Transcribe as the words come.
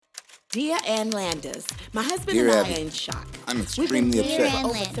Dear Ann Landers, my husband Dear and I Abby, are in shock. I'm extremely We've been upset. together for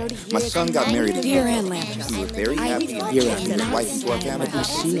over 30 years. My son got married in Dear Brooklyn. Ann Landers. We were very happy and Dear proud Abby, that his wife not is our family. I've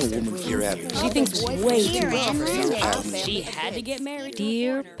seen a woman. Dear Abby. She thinks way too much of herself. Abby. She had to get married.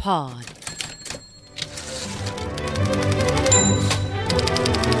 Dear Pod.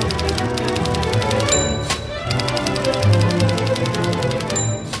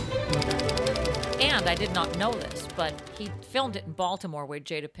 And I did not know this, but he filmed it in Baltimore, where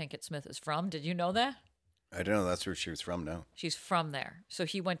Jada Pinkett Smith is from. Did you know that? I don't know. That's where she was from now. She's from there. So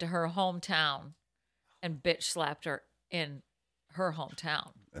he went to her hometown and bitch slapped her in her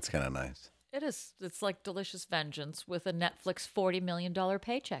hometown. That's kind of nice. It is. It's like delicious vengeance with a Netflix $40 million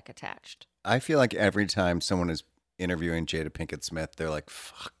paycheck attached. I feel like every time someone is interviewing Jada Pinkett Smith, they're like,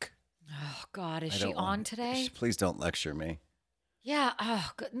 fuck. Oh, God. Is I she don't on want- today? Please don't lecture me. Yeah.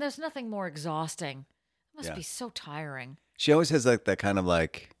 Oh, good. There's nothing more exhausting. It must Yeah. be so tiring. She always has like that kind of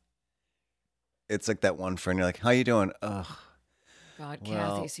like, it's like that one friend. You're like, how you doing? Ugh. God,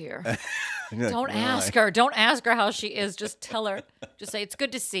 Well, Kathy's here. You're like, Don't "Well, ask her. Don't ask her how she is. Just tell her. Just say, it's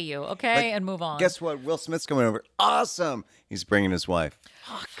good to see you, okay? Like, and move on. Guess what? Will Smith's coming over. Awesome. He's bringing his wife.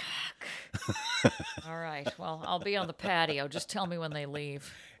 All right. Well, I'll be on the patio. Just tell me when they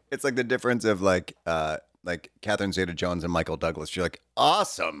leave. It's like the difference of like Catherine Zeta-Jones and Michael Douglas. You're like,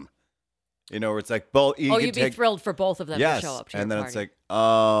 awesome. You know, where it's like, both. Oh, you'd be thrilled for both of them yes. to show up to And your then party. it's like,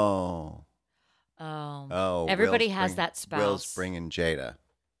 oh. Oh, everybody Will's has that spouse. Will's bringing Jada.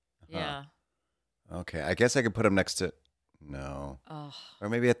 Yeah. Okay, I guess I could put him next to, no. Oh, Or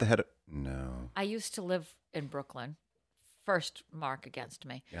maybe at the head of, no. I used to live in Brooklyn. First mark against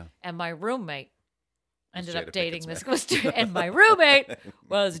me. Yeah. And my roommate ended Jada up dating Pinkett this. Smith. And my roommate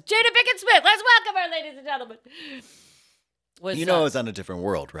was Jada Pinkett Smith. Let's welcome her, ladies and gentlemen. You know I was on a different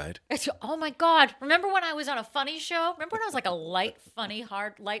world, right? Oh my God. Remember when I was on a funny show? Remember when I was like a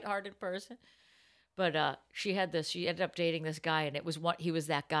lighthearted person? But she ended up dating this guy, and he was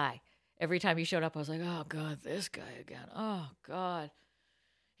that guy. Every time he showed up, I was like, oh God, this guy again. Oh God.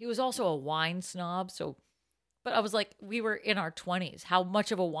 He was also a wine snob, but I was like, we were in our 20s. How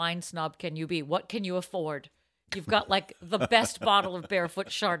much of a wine snob can you be? What can you afford? You've got like the best bottle of Barefoot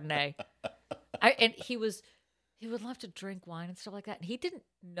Chardonnay. And he would love to drink wine and stuff like that. And he didn't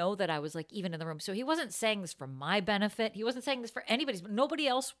know that I was like even in the room. So he wasn't saying this for my benefit. He wasn't saying this for anybody's, but nobody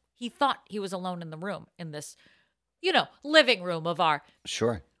else. He thought he was alone in the room, in this, living room of our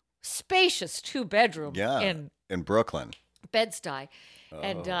Sure. spacious 2-bedroom in Brooklyn. Bed-Stuy. Oh.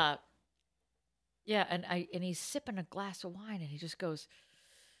 And and he's sipping a glass of wine and he just goes,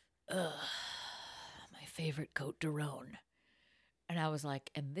 ugh, my favorite Côte d'Aron. And I was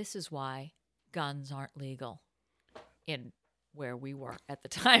like, and this is why guns aren't legal in where we were at the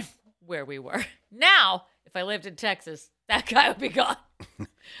time, where we were. Now, if I lived in Texas, that guy would be gone.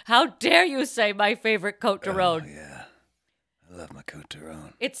 How dare you say my favorite Côte d'Aron? Oh, yeah. I love my Côte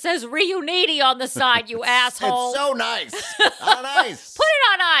d'Aron. It says Reuniti on the side, you asshole. It's so nice. On ice. Put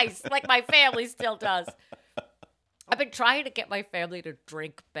it on ice, like my family still does. I've been trying to get my family to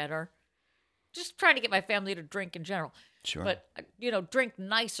drink better. Just trying to get my family to drink in general. Sure. But, drink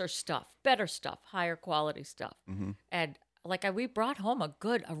nicer stuff, better stuff, higher quality stuff. Mm-hmm. And we brought home a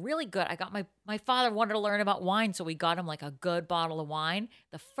really good, I got my father wanted to learn about wine, so we got him like a good bottle of wine.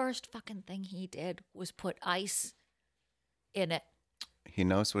 The first fucking thing he did was put ice in it. He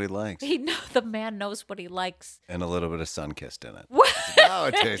knows what he likes. The man knows what he likes. And a little bit of sun-kissed in it. What? Oh,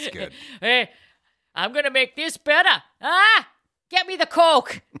 it tastes good. Hey, I'm going to make this better. Get me the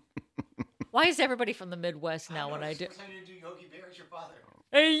Coke. Why is everybody from the Midwest now when I do? Yogi Bear's your father.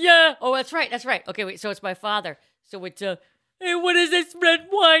 Yeah. Oh, that's right. Okay, wait. So it's my father. So it's hey, what is this red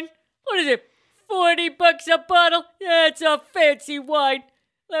wine? What is it? $40 a bottle? Yeah, it's a fancy wine.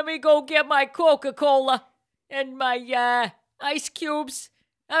 Let me go get my Coca-Cola and my ice cubes.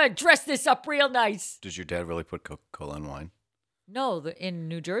 I'm gonna dress this up real nice. Does your dad really put Coca-Cola in wine? No, in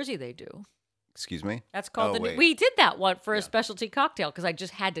New Jersey they do. Excuse me? That's called wait. we did that one for a specialty cocktail because I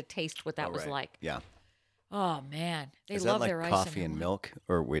just had to taste what that was right. like. Yeah. Oh man, they Is love that like their ice coffee in and wine. milk?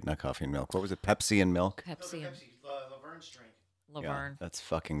 Or wait, not coffee and milk. What was it? Pepsi and milk? Pepsi and Laverne's drink. Laverne. Yeah, that's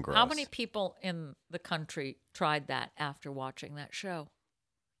fucking gross. How many people in the country tried that after watching that show?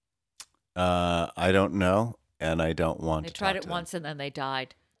 I don't know, and I don't want They to tried talk it to them. once and then they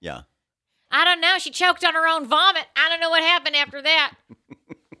died. Yeah. I don't know. She choked on her own vomit. I don't know what happened after that.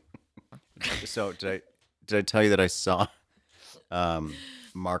 So did I tell you that I saw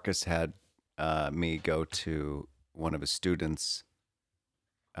Marcus had me go to one of his students'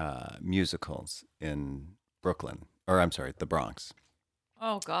 musicals in Brooklyn, or I'm sorry, the Bronx.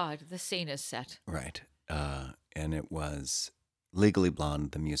 Oh God, the scene is set. Right. And it was Legally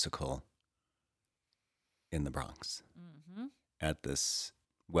Blonde, the musical in the Bronx Mm-hmm. at this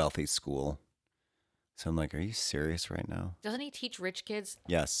wealthy school. So I'm like, are you serious right now? Doesn't he teach rich kids?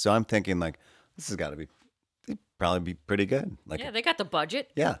 Yes. So I'm thinking like, this has got to be, it'd probably be pretty good. Like, Yeah, they got the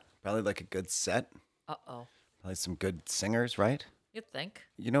budget. yeah, probably like a good set. Uh-oh. Probably some good singers, right? You'd think.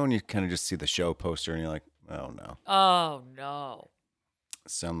 You know, when you kind of just see the show poster and you're like, oh no. Oh, no.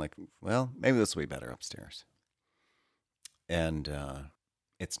 So I'm like, well, maybe this will be better upstairs. And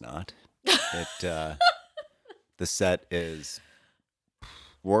it's not. The set is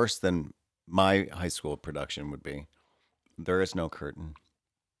worse than my high school production would be. There is no curtain.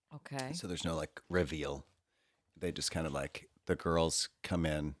 Okay. So there's no like reveal. They just kind of like the girls come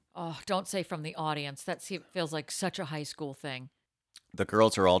in. Oh, don't say from the audience. Feels like such a high school thing. The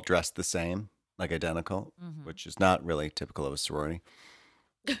girls are all dressed the same, like identical, Mm-hmm. which is not really typical of a sorority.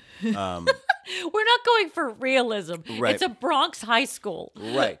 We're not going for realism. Right. It's a Bronx high school.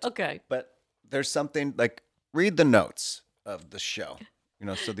 Right. Okay. But there's something like read the notes of the show. You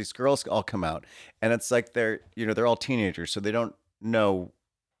know, so these girls all come out and it's like they're all teenagers, so they don't know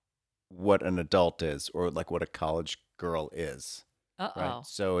what an adult is or like what a college girl is. Uh-oh. Right.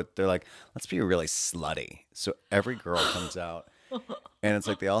 So they're like, let's be really slutty. So every girl comes out and it's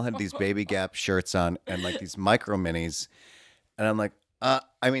like they all had these Baby Gap shirts on and like these micro minis. And I'm like,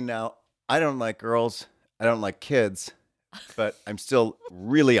 now I don't like girls. I don't like kids, but I'm still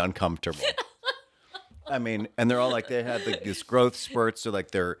really uncomfortable. I mean, and they're all like, they had like this growth spurts. So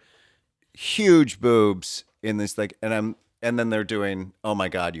like they're huge boobs in this, like, and then they're doing, oh my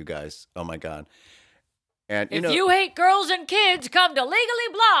God, you guys. Oh my God. And If you hate girls and kids, come to Legally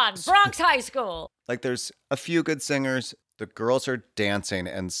Blonde, Bronx High School. like there's a few good singers. The girls are dancing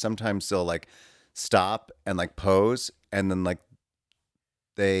and sometimes they'll like stop and like pose. And then like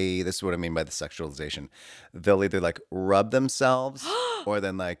this is what I mean by the sexualization. They'll either like rub themselves or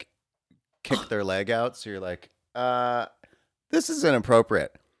then like kick their leg out. So you're like, this is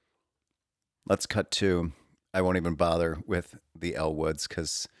inappropriate. Let's cut to, I won't even bother with the Elle Woods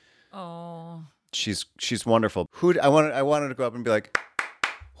because Oh. she's wonderful. I wanted to go up and be like,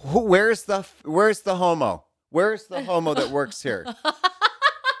 where's the homo? Where's the homo that works here?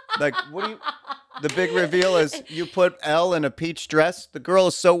 Like, the big reveal is you put Elle in a peach dress. The girl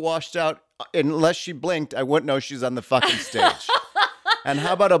is so washed out, unless she blinked, I wouldn't know she's on the fucking stage. And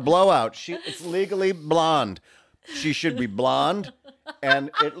how about a blowout? It's Legally Blonde. She should be blonde, and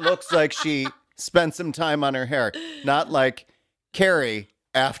it looks like she spent some time on her hair, not like Carrie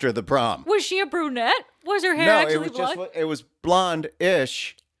after the prom. Was she a brunette? Was her hair No, actually it was blonde? it was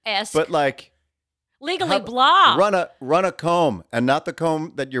blonde-ish, Esque. but like Legally Blonde. run a comb, and not the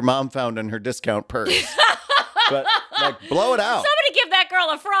comb that your mom found in her discount purse, but like blow it out. Somebody give that girl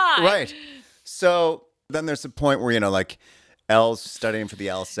a fry. Right. So then there's a point where, like Elle's studying for the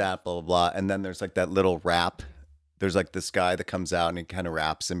LSAT, blah, blah, blah. And then there's like that little rap. There's like this guy that comes out and he kind of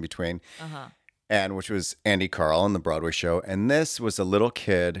raps in between. Uh-huh. And which was Andy Carl on the Broadway show. And this was a little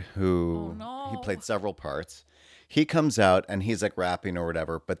kid who he played several parts. He comes out and he's like rapping or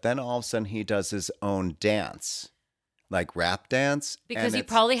whatever. But then all of a sudden he does his own dance. Like rap dance. Because he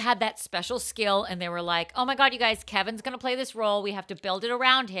probably had that special skill and they were like, oh my God, you guys, Kevin's going to play this role. We have to build it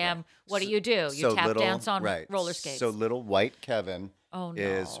around him. What do? You tap dance on roller skates. So little white Kevin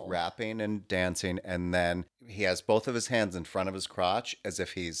is no. rapping and dancing. And then he has both of his hands in front of his crotch as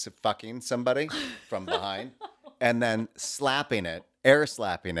if he's fucking somebody from behind. And then air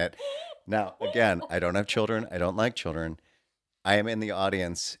slapping it. Now, again, I don't have children. I don't like children. I am in the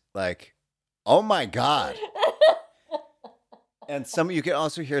audience like, oh my God. And you can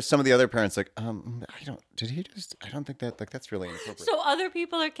also hear some of the other parents like, I don't think that, like, that's really inappropriate. So other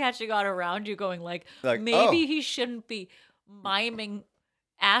people are catching on around you going like maybe oh. he shouldn't be miming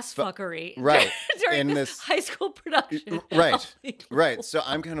ass fuckery right. during in this high school production. Right. Right. So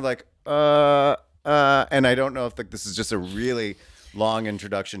I'm kind of like, and I don't know if like this is just a really long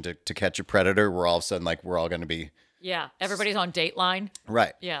introduction to Catch a Predator where all of a sudden like we're all going to be. Yeah. Everybody's on Dateline.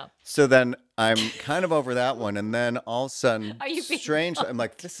 Right. Yeah. So then I'm kind of over that one. And then all of a sudden, Are you being strange. I'm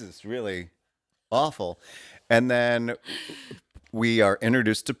like, this is really awful. And then we are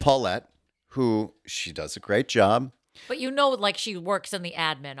introduced to Paulette, who she does a great job. But like she works in the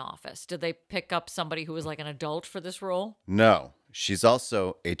admin office. Did they pick up somebody who was like an adult for this role? No, she's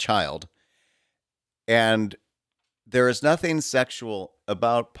also a child. And there is nothing sexual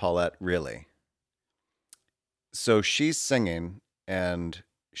about Paulette, really. So she's singing and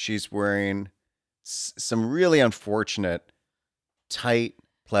she's wearing some really unfortunate tight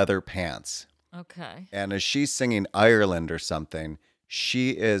pleather pants. Okay. And as she's singing Ireland or something,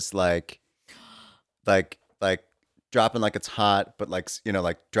 she is like dropping like it's hot, but like,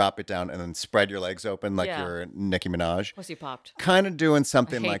 like drop it down and then spread your legs open like Yeah. you're Nicki Minaj. Pussy popped. Kind of doing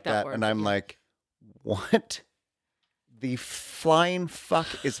something hate like that that. word, And but I'm yeah. like, what the flying fuck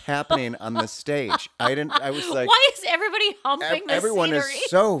is happening on the stage? I was like, Why is everybody humping the everyone scenery? is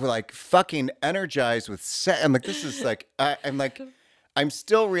so like fucking energized with set. I'm like, this is like, I'm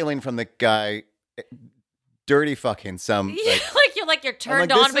still reeling from the guy dirty fucking some. Yeah, Like, you're I'm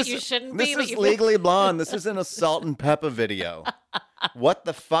turned like, on, but you shouldn't be. This but is you- Legally Blonde. This isn't a Salt and Peppa video. What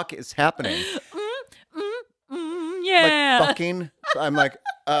the fuck is happening? yeah. Like fucking. I'm like,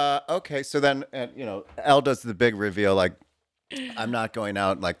 okay. So then, Elle does the big reveal. Like, I'm not going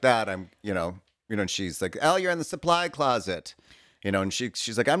out like that. I'm, and she's like, Elle, you're in the supply closet. And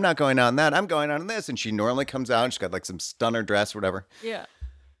she's like, I'm not going on that. I'm going on this. And she normally comes out and she's got like some stunner dress or whatever. Yeah.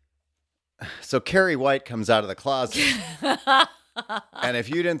 So Carrie White comes out of the closet. And if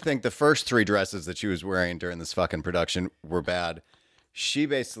you didn't think the first 3 dresses that she was wearing during this fucking production were bad, she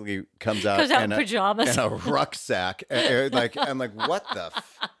basically comes out, in pajamas. and a rucksack. I'm like, what the?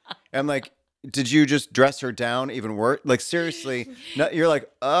 I'm like, did you just dress her down even worse? Like, seriously, no, you're like,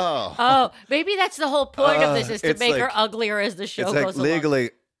 oh. Oh, maybe that's the whole point of this is to it's make her like- uglier as the show It's goes like along.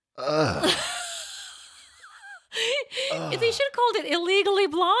 legally, ugh. They should have called it illegally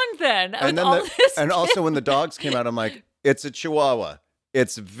blonde then. And with then all this and also when the dogs came out, I'm like, it's a Chihuahua.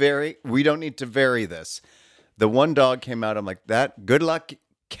 We don't need to vary this. The one dog came out, I'm like, good luck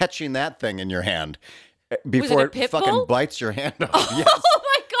catching that thing in your hand before a it pit fucking bull? bites your hand off. Yes. Oh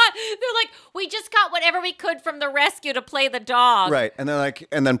my god! They're like, we just got whatever we could from the rescue to play the dog. Right. And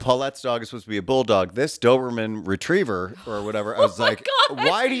then Paulette's dog is supposed to be a bulldog. This Doberman retriever or whatever. I was like, God.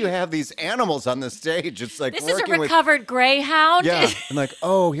 why do you have these animals on the stage? It's like This is a working with. recovered greyhound. Yeah. I'm like,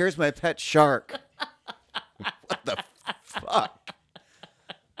 oh, here's my pet shark. What the fuck?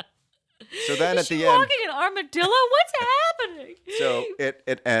 So then Is at she the end, walking an armadillo? What's happening? so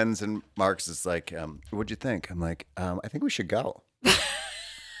it ends and Mark's is like, what'd you think? I'm like, I think we should go.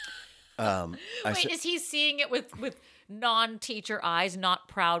 I Wait, said, is he seeing it with non-teacher eyes, not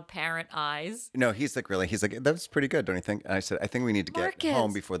proud parent eyes? no, he's like, really? He's like, that's pretty good, don't you think? And I said, I think we need to get Marcus.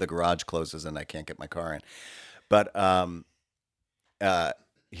 home before the garage closes and I can't get my car in. But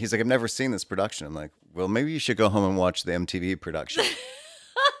he's like, I've never seen this production. I'm like, well, maybe you should go home and watch the MTV production.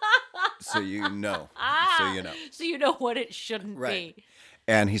 So you know. So you know what it shouldn't Right. be.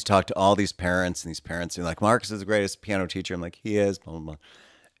 And he's talked to all these parents, and these parents are like, Marcus is the greatest piano teacher. I'm like, he is, blah, blah, blah.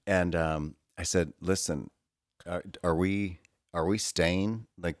 And I said, listen, are we staying?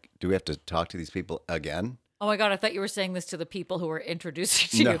 Like, do we have to talk to these people again? Oh my God, I thought you were saying this to the people who were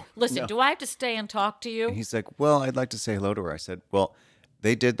introducing to No, you. Listen, no. do I have to stay and talk to you? And he's like, well, I'd like to say hello to her. I said, well,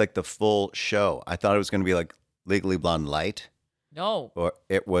 they did like the full show. I thought it was going to be like Legally Blonde Light, No. or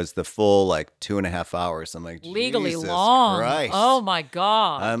it was the full like 2.5 hours. I'm like, Legally Jesus long. Christ. Oh my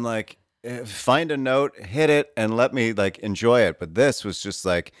God. I'm like, find a note, hit it, and let me like enjoy it. But this was just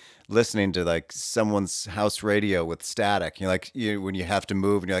like listening to like someone's house radio with static. You're like, when you have to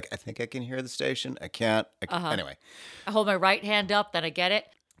move, and you're like, I think I can hear the station. I can't. Anyway, I hold my right hand up, then I get it.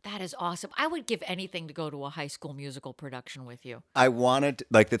 That is awesome. I would give anything to go to a High School Musical production with you. I wanted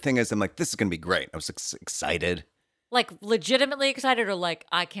like the thing is, I'm like, this is gonna be great. I was excited. Like legitimately excited, or like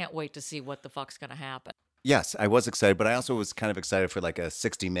I can't wait to see what the fuck's gonna happen. Yes, I was excited, but I also was kind of excited for like a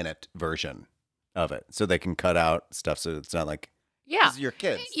 60-minute version of it, so they can cut out stuff, so it's not like, Yeah, these are your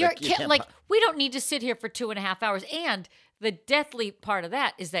kids. Your Like, you kid, can't like po- we don't need to sit here for 2.5 hours. And the deathly part of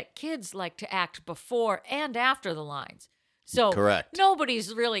that is that kids like to act before and after the lines. So Correct.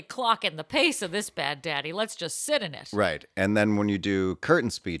 nobody's really clocking the pace of this bad daddy. Let's just sit in it. Right. And then when you do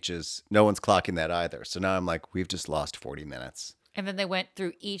curtain speeches, no one's clocking that either. So now I'm like, we've just lost 40 minutes. And then they went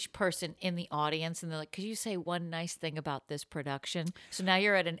through each person in the audience and they're like, could you say one nice thing about this production? So now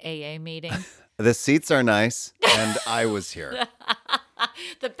you're at an AA meeting. The seats are nice, and I was here.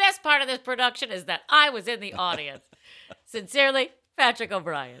 The best part of this production is that I was in the audience. Sincerely, Patrick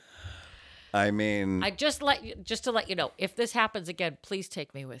O'Brien. I mean, just to let you know, if this happens again, please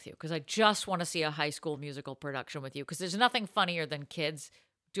take me with you because I just want to see a High School Musical production with you because there's nothing funnier than kids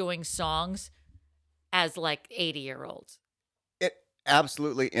doing songs as like 80-year-olds.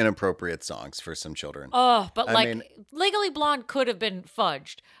 absolutely inappropriate songs for some children. Oh, but I like mean- Legally Blonde could have been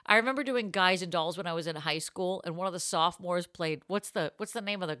fudged. I remember doing Guys and Dolls when I was in high school, and one of the sophomores played what's the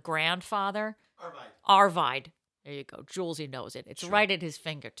name of the grandfather? Arvide. There you go. Julesy knows it. It's right at his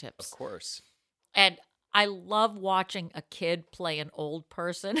fingertips. Of course. And I love watching a kid play an old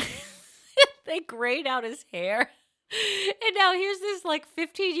person. They grayed out his hair. And now here's this like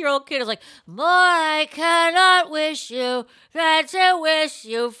 15-year-old kid who's like, more I cannot wish you than to wish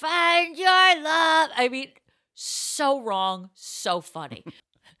you find your love. I mean, So wrong, so funny.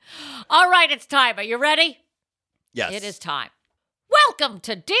 All right, it's time. Are you ready? Yes. It is time. Welcome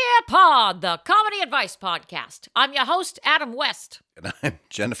to Dear Pod, the comedy advice podcast. I'm your host, Adam West. And I'm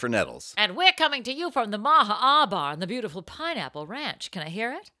Jennifer Nettles. And we're coming to you from the Maha Bar on the beautiful Pineapple Ranch. Can I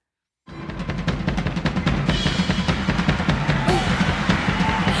hear it?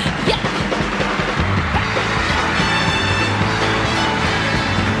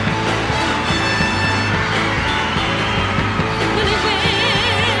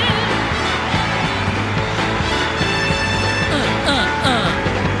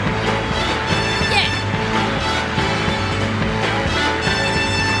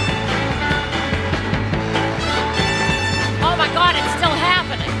 Oh my God, it's still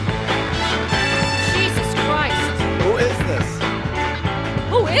happening. Jesus Christ. Who is this?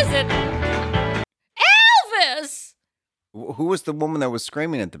 Who is it? Elvis! Who was the woman that was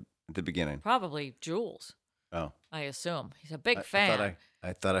screaming at the beginning? Probably Jules, Oh, I assume. He's a big I fan.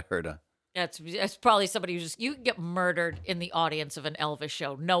 thought I heard a. That's probably somebody who you can get murdered in the audience of an Elvis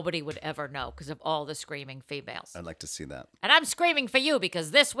show. Nobody would ever know because of all the screaming females. I'd like to see that. And I'm screaming for you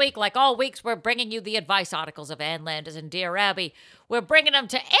because this week, like all weeks, we're bringing you the advice articles of Ann Landers and Dear Abby. We're bringing them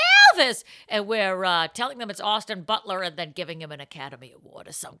to Elvis, and we're telling them it's Austin Butler and then giving him an Academy Award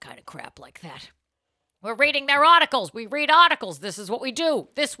or some kind of crap like that. We're reading their articles. We read articles. This is what we do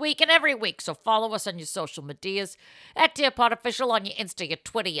this week and every week. So follow us on your social medias at Dear Pod Official on your Insta, your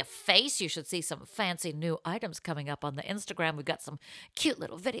Twitter, your Face. You should see some fancy new items coming up on the Instagram. We've got some cute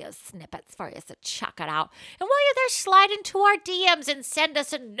little video snippets for you, so check it out. And while you're there, slide into our DMs and send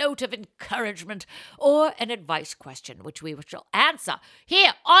us a note of encouragement or an advice question, which we shall answer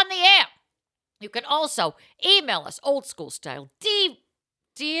here on the air. You can also email us old school style, Big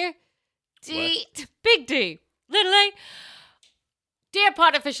D, little A,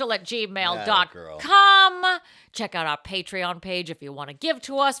 dearpodofficial@gmail.com. Check out our Patreon page if you want to give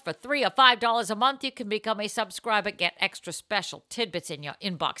to us. For $3 or $5 a month, you can become a subscriber, get extra special tidbits in your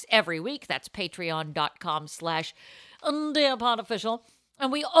inbox every week. That's patreon.com/dearpodofficial. And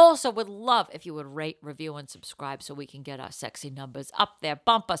we also would love if you would rate, review, and subscribe so we can get our sexy numbers up there.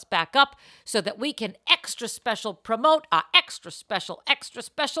 Bump us back up so that we can extra special promote our extra special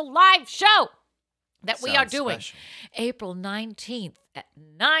live show that we are Sounds doing special. April 19th at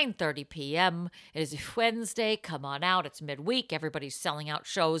 9:30 p.m. It is Wednesday. Come on out. It's midweek. Everybody's selling out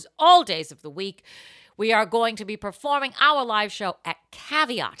shows all days of the week. We are going to be performing our live show at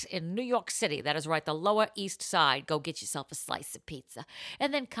Caveat in New York City. That is right, the Lower East Side. Go get yourself a slice of pizza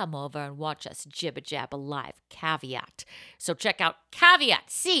and then come over and watch us jibber jabber live. Caveat. So check out Caveat,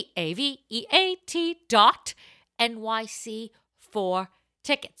 CAVEAT.NYC for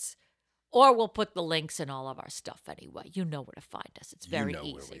tickets. Or we'll put the links in all of our stuff anyway. You know where to find us. It's very know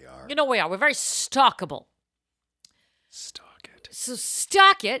where easy. we are. You know where we are. We're very stalkable. Stalk it. So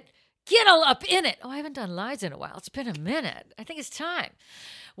stock it. Get all up in it. Oh, I haven't done lives in a while. It's been a minute. I think it's time.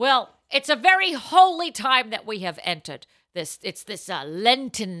 Well, it's a very holy time that we have entered. It's this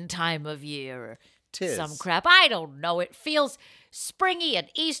Lenten time of year. Tis. Some crap. I don't know. It feels springy and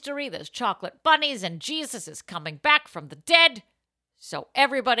Eastery. There's chocolate bunnies and Jesus is coming back from the dead. So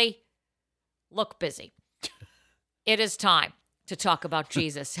everybody, look busy. It is time to talk about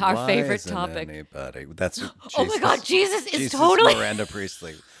Jesus, our Why favorite isn't topic. Anybody? That's Jesus. Oh my God, Jesus is Jesus totally Miranda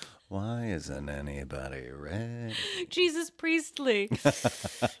Priestley. Why isn't anybody ready? Jesus Priestley.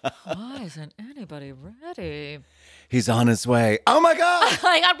 Why isn't anybody ready? He's on his way. Oh my God! Oh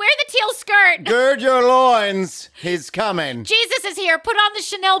my God, wear the teal skirt. Gird your loins. He's coming. Jesus is here. Put on the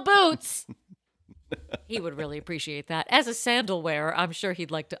Chanel boots. He would really appreciate that. As a sandal wearer, I'm sure he'd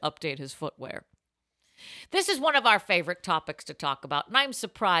like to update his footwear. This is one of our favorite topics to talk about, and I'm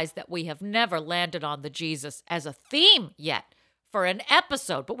surprised that we have never landed on the Jesus as a theme yet for an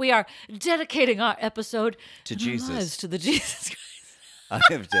episode, but we are dedicating our episode To and our Jesus. lives to the Jesus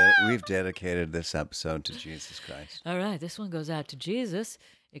Christ. We've dedicated this episode to Jesus Christ. All right, this one goes out to Jesus.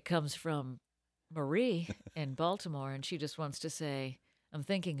 It comes from Marie in Baltimore, and she just wants to say, I'm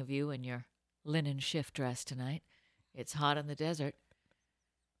thinking of you in your linen shift dress tonight. It's hot in the desert,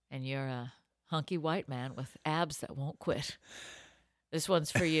 and you're a hunky white man with abs that won't quit. This one's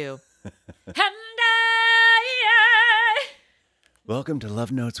for you. Welcome to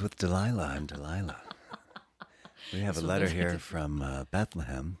Love Notes with Delilah. I'm Delilah. We have a letter here from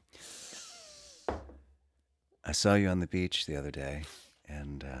Bethlehem. I saw you on the beach the other day,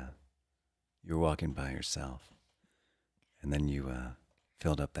 and you were walking by yourself. And then you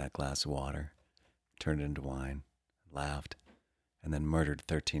filled up that glass of water, turned it into wine, laughed, and then murdered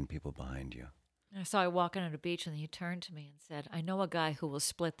 13 people behind you. I saw you walking on a beach, and then you turned to me and said, I know a guy who will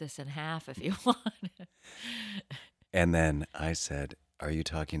split this in half if you want. And then I said, are you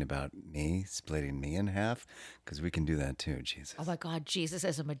talking about me splitting me in half? Because we can do that too, Jesus. Oh my God, Jesus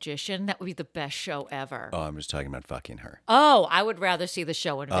as a magician. That would be the best show ever. Oh, I'm just talking about fucking her. Oh, I would rather see the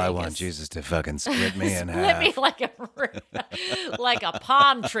show in Vegas. I want Jesus to fucking split me in Split half. me like a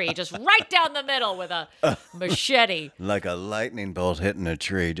palm tree, just right down the middle with a machete. Like a lightning bolt hitting a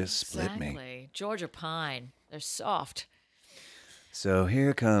tree, just split me. Exactly. Georgia pine. They're soft. So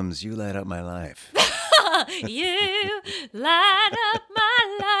here comes You Light Up My Life. You light up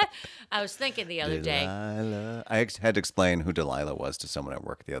my life. I was thinking the other day. Delilah. I had to explain who Delilah was to someone at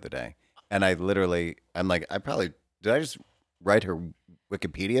work the other day. And I'm like, did I just write her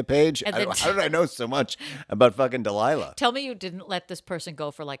Wikipedia page? And then How did I know so much about fucking Delilah? Tell me you didn't let this person go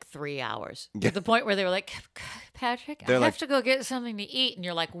for like 3 hours. To the point where they were like, Patrick, They're I like- have to go get something to eat. And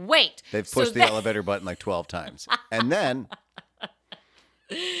you're like, wait. They've So pushed the then- elevator button like 12 times. And then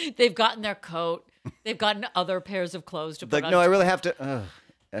They've gotten their coat. They've gotten other pairs of clothes to put like, on. no, I really have to.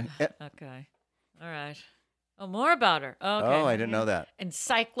 Okay. All right. Oh, more about her. Okay. Oh, I didn't know that.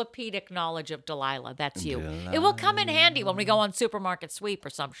 Encyclopedic knowledge of Delilah. That's you. It will come in handy when we go on supermarket sweep or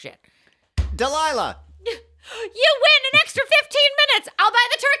some shit. Delilah. You win an extra 15 minutes. I'll buy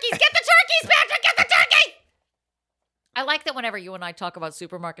the turkeys. Get the turkeys, Patrick. Get the turkeys. I like that whenever you and I talk about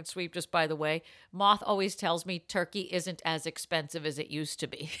supermarket sweep, just by the way, Moth always tells me turkey isn't as expensive as it used to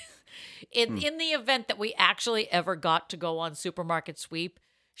be. In the event that we actually ever got to go on supermarket sweep,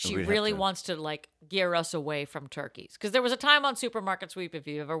 she We'd have really to- wants to like gear us away from turkeys. Because there was a time on supermarket sweep, if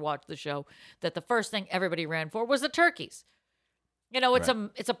you ever watched the show, that the first thing everybody ran for was the turkeys. You know, it's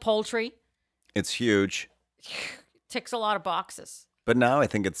a poultry. It's huge. Ticks a lot of boxes. But now I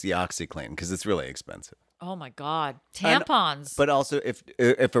think it's the OxyClean because it's really expensive. Oh my God. Tampons. But also, if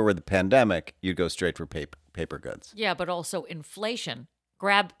it were the pandemic, you'd go straight for paper goods. Yeah, but also inflation.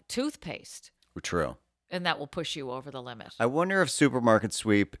 Grab toothpaste, True. and that will push you over the limit. I wonder if supermarket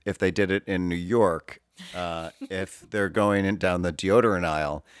sweep, if they did it in New York, if they're going down the deodorant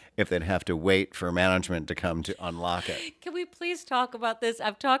aisle, if they'd have to wait for management to come to unlock it. Can we please talk about this?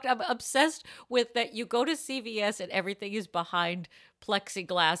 I'm obsessed with that you go to CVS and everything is behind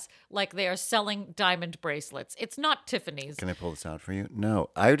plexiglass like they are selling diamond bracelets. It's not Tiffany's. Can I pull this out for you? No,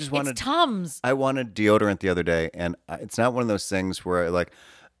 I just wanted. It's Tums. I wanted deodorant the other day, and it's not one of those things where I like,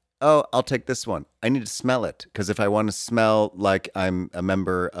 oh, I'll take this one. I need to smell it because if I want to smell like I'm a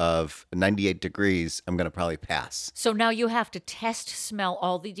member of 98 Degrees, I'm going to probably pass. So now you have to test smell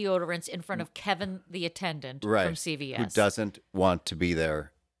all the deodorants in front of Kevin, the attendant Right. from CVS. Who doesn't want to be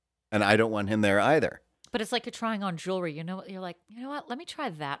there, and I don't want him there either. But it's like you're trying on jewelry. You know what? You're like, you know what? Let me try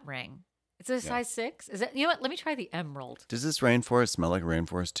that ring. Is it a size 6? Is it? You know what? Let me try the emerald. Does this rainforest smell like a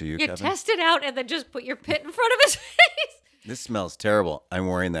rainforest to you, You Kevin? test it out and then just put your pit in front of his face. This smells terrible. I'm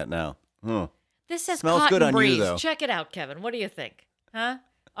wearing that now. This says Smells cotton good on you, breeze. though. Check it out, Kevin. What do you think? Huh?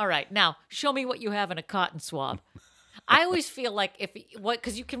 All right. Now, show me what you have in a cotton swab. I always feel like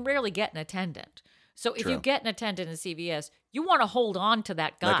because you can rarely get an attendant. So if you True. get an attendant in CVS, you want to hold on to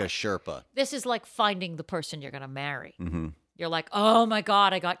that guy. Like a Sherpa. This is like finding the person you're going to marry. Mm-hmm. You're like, oh my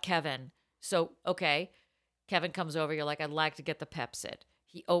God, I got Kevin. So, okay. Kevin comes over. You're like, I'd like to get the Pepsid.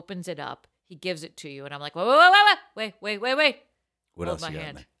 He opens it up. He gives it to you. And I'm like, wait. What Hold else my you got in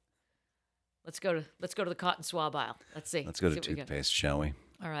hand. there? Let's go to the cotton swab aisle. Let's see. Let's go to See what we got. toothpaste, shall we?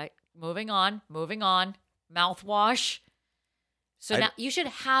 All right. Moving on. Mouthwash. So now you should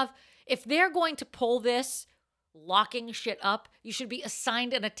have, if they're going to pull this, locking shit up, you should be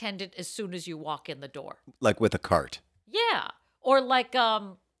assigned an attendant as soon as you walk in the door. Like with a cart. Yeah. Or like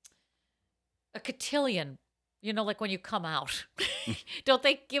a cotillion, you know, like when you come out. Don't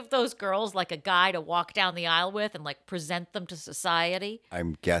they give those girls like a guy to walk down the aisle with and like present them to society?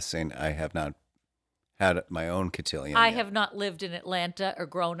 I'm guessing I have not had my own cotillion I yet. have not lived in Atlanta or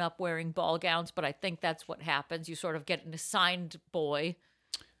grown up wearing ball gowns, but I think that's what happens. You sort of get an assigned boy.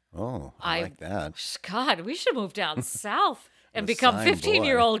 Oh, I like that. God, we should move down south and An become assigned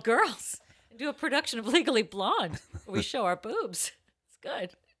 15-year-old girls and do a production of Legally Blonde where we show our boobs. It's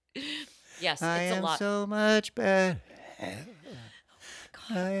good. Yes, I it's a am lot. so much better.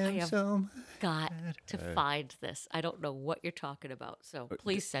 God, I am have so got to find this. I don't know what you're talking about, so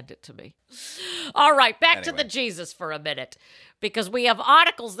please send it to me. All right, back to the Anyway. Jesus for a minute, because we have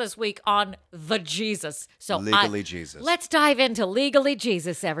articles this week on the Jesus. So Legally Jesus. Let's dive into Legally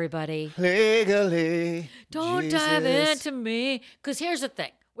Jesus, everybody. legally. Don't dive Jesus. into me, because here's the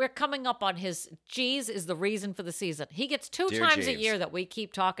thing. We're coming up on his G's is the reason for the season. He gets two Dear times a Jeeves. year that we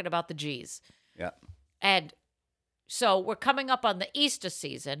keep talking about the G's. Yeah. And so we're coming up on the Easter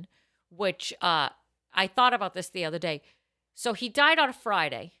season, which I thought about this the other day. So he died on a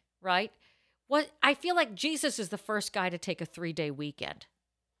Friday, right? I feel like Jesus is the first guy to take a 3-day weekend.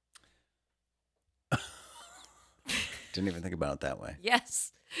 Didn't even think about it that way.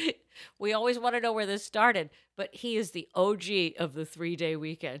 Yes. We always want to know where this started, but he is the OG of the 3-day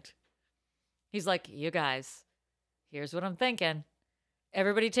weekend. He's like, you guys, here's what I'm thinking.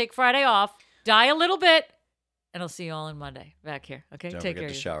 Everybody take Friday off, die a little bit, and I'll see you all on Monday back here. Okay? Don't Take forget care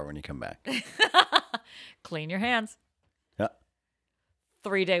to of shower when you come back. you. Clean your hands. Yeah.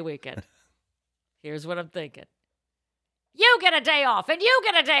 3-day weekend. Here's what I'm thinking. You get a day off, and you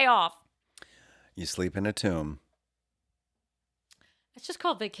get a day off. You sleep in a tomb, It's just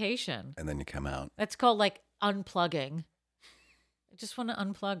called vacation. and then you come out. That's called like unplugging. I just want to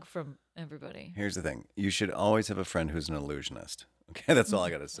unplug from everybody. Here's the thing. You should always have a friend who's an illusionist. Okay, that's all I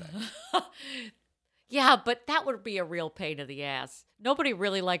got to say. Yeah, but that would be a real pain in the ass. Nobody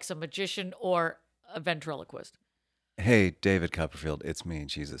really likes a magician or a ventriloquist. Hey, David Copperfield, it's me,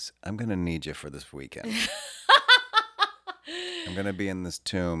 Jesus. I'm going to need you for this weekend. I'm going to be in this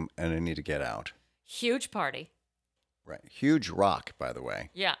tomb, and I need to get out. Huge party. Right. Huge rock, by the way.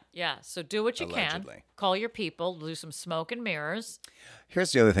 Yeah. So do what you Allegedly. can. Call your people. Do some smoke and mirrors.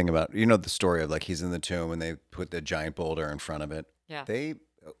 Here's the other thing about, you know, the story of like he's in the tomb and they put the giant boulder in front of it. Yeah.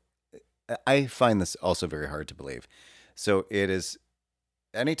 I find this also very hard to believe. So it is,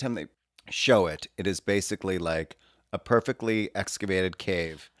 anytime they show it, it is basically like a perfectly excavated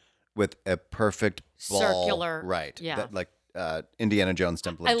cave with a perfect ball. Circular. Right. Yeah. That, like Indiana Jones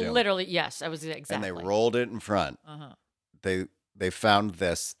Temple of Doom. Yes, I was exactly. And they rolled it in front. Uh-huh. They found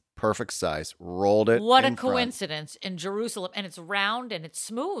this perfect size, rolled it What a in front. coincidence in Jerusalem. And it's round and it's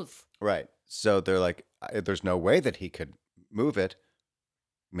smooth. Right. So they're like, there's no way that he could move it.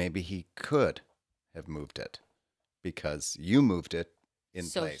 Maybe he could have moved it because you moved it in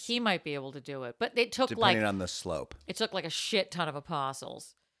So place. he might be able to do it. But it took Depending on the slope. it took like a shit ton of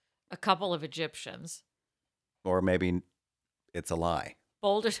apostles, a couple of Egyptians, Or maybe it's a lie.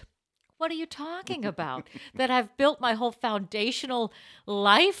 boulders. What are you talking about? That I've built my whole foundational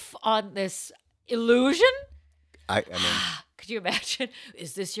life on this illusion? I mean, Could you imagine?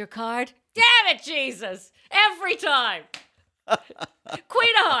 Is this your card? Damn it, Jesus! Every time.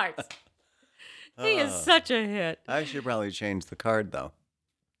 Queen of Hearts. He is such a hit. I should probably change the card though.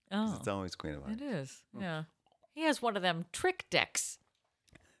 'Cause Oh, It's always Queen of Hearts. it is. Yeah. He has one of them trick decks.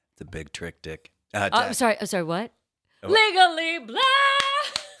 It's a big trick, Dick. I'm sorry. What? Oh. Legally blah.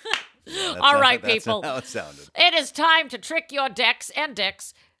 All right, people. That's how it sounded. It is time to trick your decks and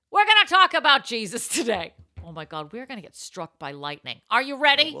dicks. We're going to talk about Jesus today. Oh my God, we're going to get struck by lightning. Are you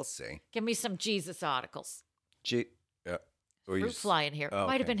ready? We'll see. Give me some Jesus articles. Were you Fruit fly in here. Oh,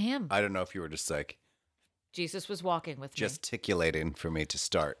 Might have okay. been him. I don't know if you were just like Jesus was walking with me. gesticulating for me to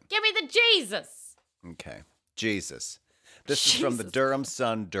start. Give me the Jesus. Okay. Jesus. This is from the Jesus. Durham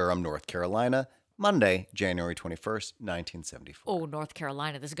Sun, Durham, North Carolina, Monday, January 21st, 1974. Oh, North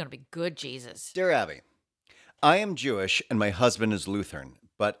Carolina. This is going to be good, Jesus. Dear Abby, I am Jewish and my husband is Lutheran,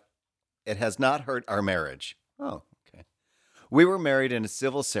 but it has not hurt our marriage. Oh, okay. We were married in a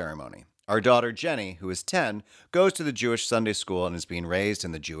civil ceremony. Our daughter Jenny, who is 10, goes to the Jewish Sunday school and is being raised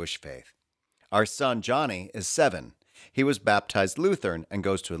in the Jewish faith. Our son Johnny is 7. He was baptized Lutheran and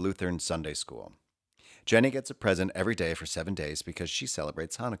goes to a Lutheran Sunday school. Jenny gets a present every day for 7 days because she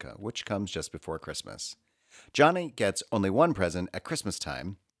celebrates Hanukkah, which comes just before Christmas. Johnny gets only one present at Christmas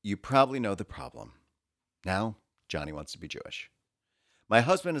time. You probably know the problem. Now, Johnny wants to be Jewish. My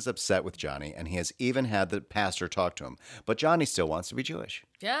husband is upset with Johnny, and he has even had the pastor talk to him, but Johnny still wants to be Jewish.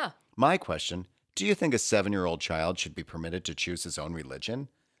 Yeah. My question, do you think a 7-year-old child should be permitted to choose his own religion?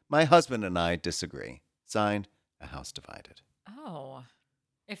 My husband and I disagree. Signed, A House Divided. Oh.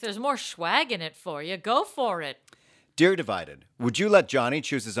 If there's more swag in it for you, go for it. Dear Divided, would you let Johnny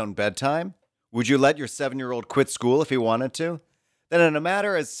choose his own bedtime? Would you let your 7-year-old quit school if he wanted to? Then in a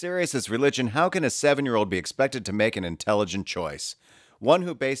matter as serious as religion, how can a 7-year-old be expected to make an intelligent choice? One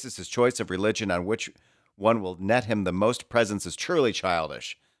who bases his choice of religion on which one will net him the most presents is truly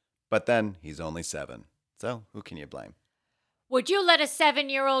childish. But then he's only 7. So who can you blame? Would you let a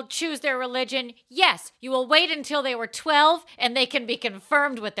 7-year-old choose their religion? Yes, you will wait until they were 12 and they can be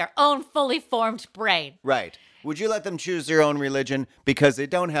confirmed with their own fully formed brain. Right. Would you let them choose their own religion because they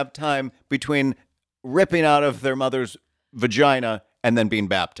don't have time between ripping out of their mother's vagina and then being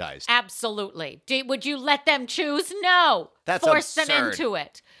baptized? Absolutely. Would you let them choose? No. That's Force them absurd. into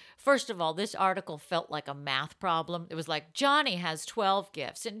it. First of all, this article felt like a math problem. It was like Johnny has 12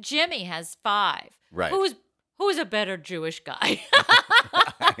 gifts and Jimmy has 5. Right. Who's a better Jewish guy?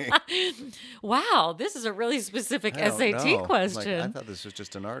 Wow, this is a really specific I don't SAT know. Like, question. I thought this was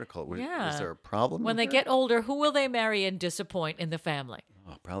just an article. Yeah. Is there a problem? When they here? get older, who will they marry and disappoint in the family?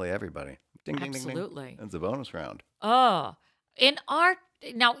 Oh, probably everybody. Ding, ding, ding, Absolutely. ding. That's a bonus round. Oh,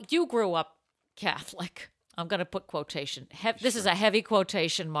 now you grew up Catholic. I'm going to put quotation. This is a heavy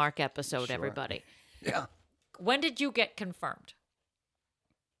quotation mark episode, Sure. everybody. Yeah. When did you get confirmed?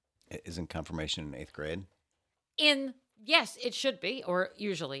 Isn't confirmation in 8th grade? Yes, it should be, or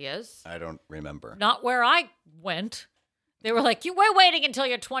usually is. I don't remember. Not where I went. They were like, we're waiting until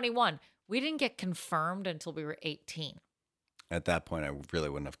you're 21. We didn't get confirmed until we were 18. At that point, I really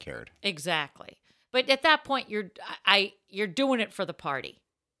wouldn't have cared. Exactly. But at that point, you're doing it for the party.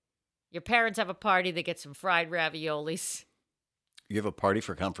 Your parents have a party. They get some fried raviolis. You have a party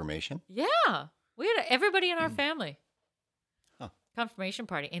for confirmation? Yeah. We had everybody in our family. Huh. Confirmation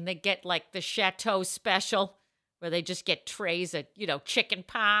party. And they get like the Chateau special where they just get trays of, chicken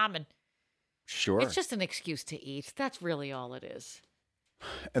palm. And Sure. it's just an excuse to eat. That's really all it is.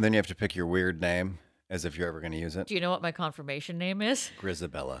 And then you have to pick your weird name as if you're ever going to use it. Do you know what my confirmation name is?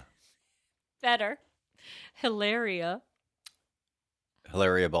 Grisabella. Better. Hilaria.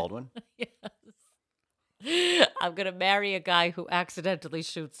 Hilaria Baldwin? I'm going to marry a guy who accidentally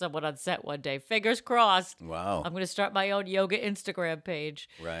shoots someone on set one day. Fingers crossed. Wow. I'm going to start my own yoga Instagram page.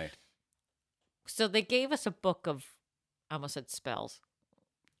 Right. So they gave us a book of, I almost said spells,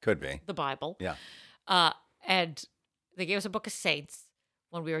 Could be. the Bible. Yeah. And they gave us a book of saints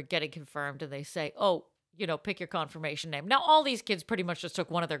when we were getting confirmed. And they say, pick your confirmation name. Now, all these kids pretty much just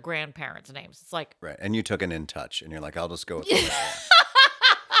took one of their grandparents' names. It's like, Right. And you took an In Touch, and you're like, I'll just go with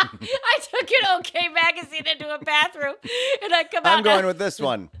I took an OK magazine into a bathroom and I come out. I'm going with this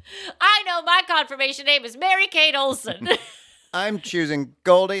one. I know my confirmation name is Mary Kate Olsen. I'm choosing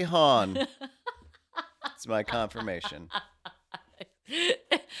Goldie Hawn. It's my confirmation.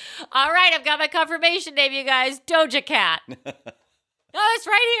 All right, I've got my confirmation name, you guys. Doja Cat. No, it's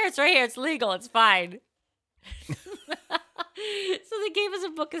right here. It's right here. It's legal. It's fine. So they gave us a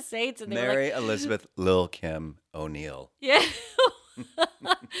book of saints, and they were Mary like, Elizabeth Lil Kim O'Neill. "Yeah,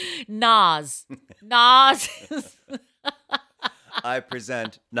 Nas, Nas, I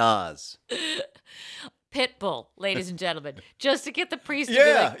present Nas. Pitbull, ladies and gentlemen, just to get the priest to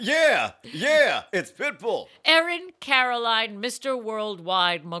be like, yeah. It's Pitbull. Erin Caroline, Mr.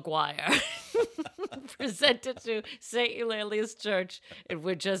 Worldwide McGuire, presented to St. Eulalia's Church in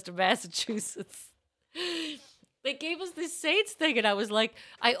Winchester, Massachusetts. They gave us this saints thing, and I was like,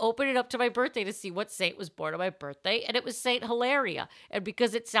 I opened it up to my birthday to see what saint was born on my birthday, and it was Saint Hilaria. And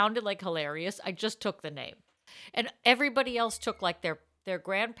because it sounded like hilarious, I just took the name. And everybody else took like their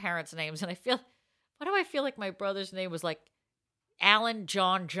grandparents' names, and why do I feel like my brother's name was like Alan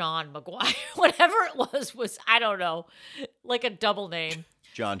John McGuire? Whatever it was, I don't know, like a double name.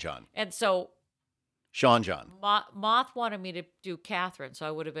 John. And so Sean John. Moth wanted me to do Catherine, so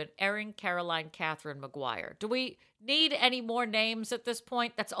I would have been Erin Caroline Catherine McGuire. Do we need any more names at this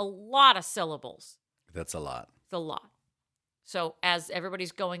point? That's a lot of syllables. That's a lot. It's a lot. So as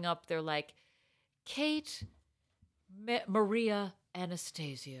everybody's going up, they're like, Kate Maria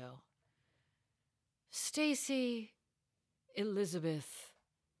Anastasio, Stacy Elizabeth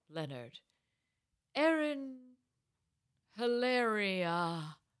Leonard, Erin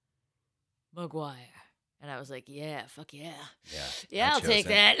Hilaria McGuire. And I was like, yeah, fuck yeah. Yeah, I'll take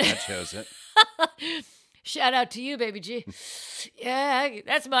that. I chose it. Shout out to you, baby G. Yeah,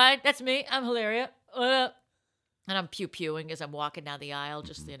 that's mine. That's me. I'm Hilaria. What up? And I'm pew-pewing as I'm walking down the aisle,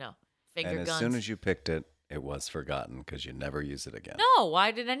 just, finger And as guns. soon as you picked it, it was forgotten because you never use it again. No,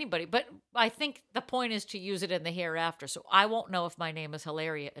 why did anybody? But I think the point is to use it in the hereafter. So I won't know if my name is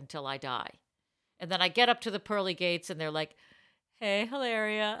Hilaria until I die. And then I get up to the pearly gates and they're like, hey,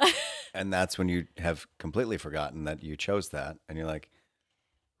 Hilaria. And that's when you have completely forgotten that you chose that. And you're like,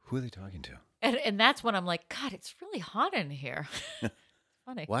 who are they talking to? And that's when I'm like, God, it's really hot in here.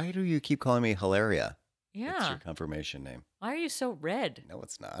 Funny. Why do you keep calling me Hilaria? It's Yeah. your confirmation name. Why are you so red? No,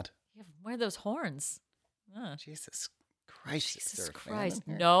 it's not. Where are those horns? Jesus Christ. is Jesus there a fan Christ.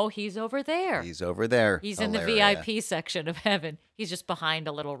 in here? No, he's over there. He's over there. He's in the Hilaria. VIP section of heaven. He's just behind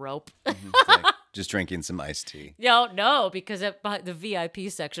a little rope. It's like just drinking some iced tea. No, because at the VIP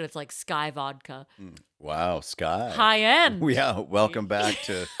section, it's like Sky vodka. Wow, Sky. High end. Yeah, welcome back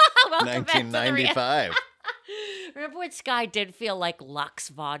to Welcome back to the 1995. Remember when Sky did feel like Lux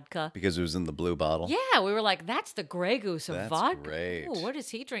vodka? Because it was in the blue bottle. Yeah, we were like, that's the Grey Goose of That's vodka. great. Ooh, what does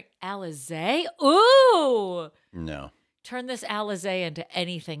he drink? Alizé? Ooh! No. Turn this Alizé into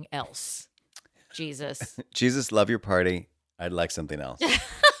anything else. Jesus. Jesus, love your party. I'd like something else.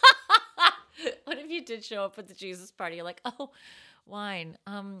 What if you did show up at the Jesus party? You're like, oh, Wine.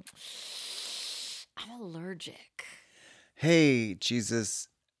 I'm allergic. Hey, Jesus,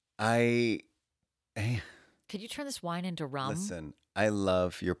 hey, Could you turn this wine into rum? listen, I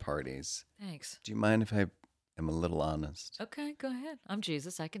love your parties. Thanks. Do you mind if I am a little honest? Okay, go ahead. I'm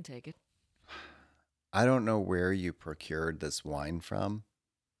Jesus. I can take it. I don't know where you procured this wine from,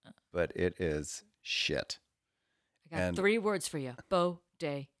 but it is shit. I got And- 3 words for you.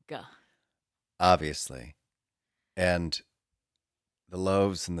 Bodega. Obviously. And the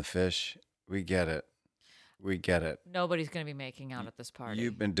loaves and the fish, we get it. We get it. Nobody's going to be making out at this party.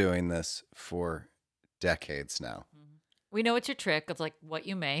 You've been doing this for decades now. We know it's your trick. It's like what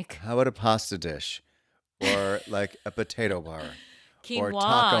you make. How about a pasta dish or like a potato bar or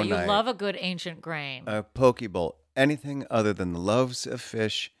taco Quinoa. You night, love a good ancient grain. a poke bowl, anything other than the loaves of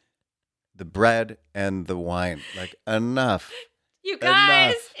fish, the bread, and the wine. Like, enough. You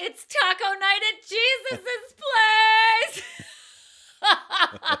guys, enough. it's taco night at Jesus' place.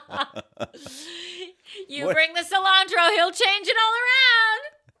 You What? bring the cilantro, he'll change it all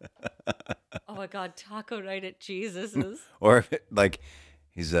around. Oh my God, taco night at Jesus's. Or if it, like,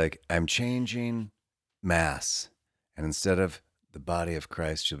 he's like, I'm changing mass. And instead of the body of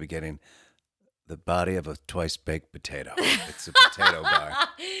Christ, you'll be getting the body of a twice baked potato. It's a potato bar.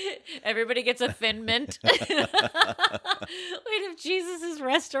 Everybody gets a Thin Mint. Wait, if Jesus'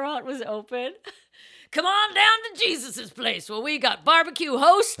 restaurant was open. Come on down to Jesus' place where we got barbecue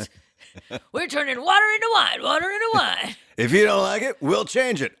host. We're turning water into wine, water into wine. If you don't like it, we'll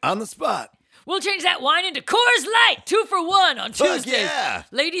change it on the spot. We'll change that wine into Coors Light, 2 for $1 on Fuck Tuesdays. yeah.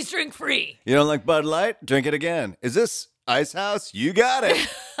 Ladies drink free. You don't like Bud Light? Drink it again. Is this Ice House? You got it.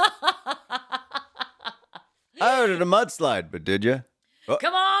 I ordered a mudslide, but did you?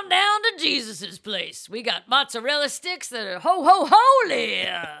 Come on down to Jesus' place. We got mozzarella sticks that are holy.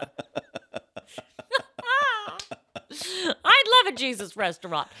 I'd love a Jesus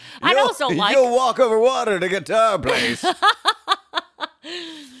restaurant. I'd also like. You'll walk over water to get to our place. I'll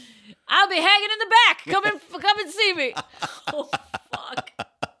be hanging in the back. Come and see me. Oh fuck!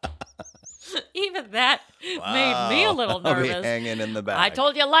 Even that made me a little I'll be nervous. hanging in the back. I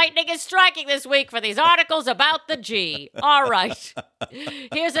told you lightning is striking this week for these articles about the G. All right.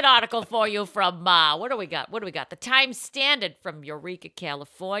 Here's an article for you from, what do we got? The Times Standard from Eureka,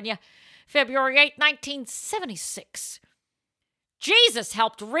 California, February 8, 1976. Jesus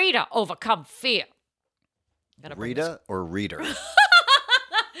helped Rita overcome fear. Gotta bring this- Rita or reader?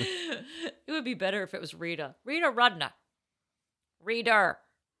 It would be better if it was Rita. Rita Rudner. Reader.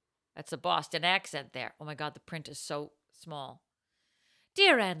 That's a Boston accent there. Oh my God, the print is so small.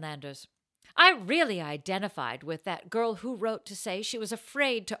 Dear Ann Landers, I really identified with that girl who wrote to say she was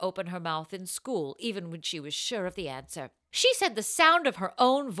afraid to open her mouth in school, even when she was sure of the answer. She said the sound of her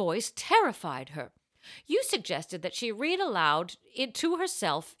own voice terrified her. You suggested that she read aloud to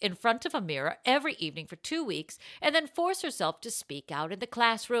herself in front of a mirror every evening for 2 weeks and then force herself to speak out in the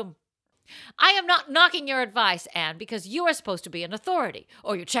classroom. I am not knocking your advice, Anne, because you are supposed to be an authority,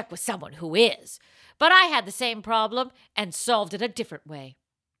 or you check with someone who is. But I had the same problem and solved it a different way.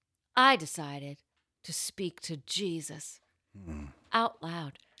 I decided to speak to Jesus out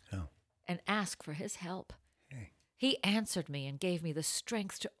loud and ask for his help. Hey. He answered me and gave me the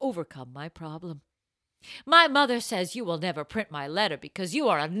strength to overcome my problem. My mother says you will never print my letter because you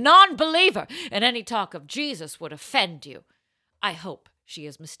are a non-believer and any talk of Jesus would offend you. I hope she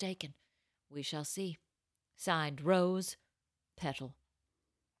is mistaken. We shall see. Signed, Rose Petal.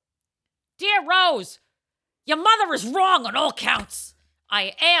 Dear Rose, your mother is wrong on all counts.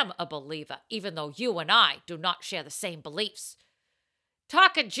 I am a believer, even though you and I do not share the same beliefs.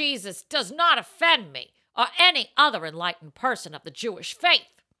 Talk of Jesus does not offend me or any other enlightened person of the Jewish faith.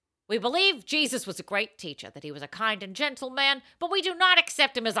 We believe Jesus was a great teacher, that he was a kind and gentle man, but we do not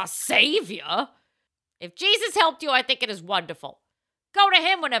accept him as our savior. If Jesus helped you, I think it is wonderful. Go to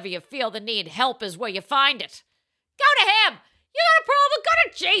him whenever you feel the need. Help is where you find it. Go to him. You got a problem? Go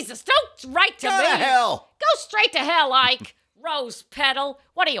to Jesus. Don't write to Go me. to hell. Go straight to hell, Ike. Rose Petal.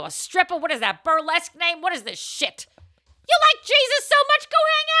 What are you, a stripper? What is that burlesque name? What is this shit? You like Jesus so much, go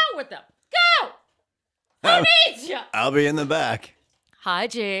hang out with him. Go. Who needs you? I'll be in the back. Hi,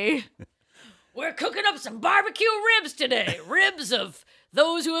 G. We're cooking up some barbecue ribs today. Ribs of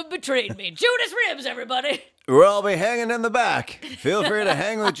those who have betrayed me. Judas ribs, everybody. We'll all be hanging in the back. Feel free to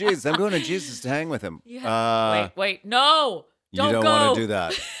hang with Jesus. I'm going to Jesus to hang with him. Wait, no. You Don't don't go. want to do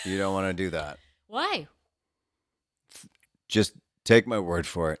that. You don't want to do that. Why? Just take my word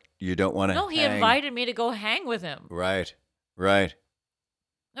for it. You don't want to No, he hang. invited me to go hang with him. Right. Then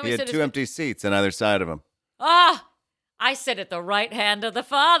He we had said two empty seats on either side of him. I sit at the right hand of the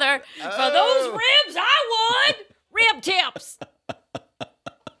Father. For those ribs, I would. Rib tips.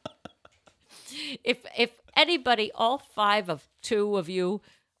 if anybody, all two of you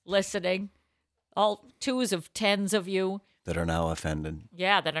listening, all twos of tens of you, That are now offended.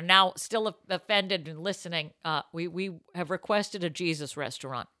 yeah, that are now still offended and listening, we have requested a Jesus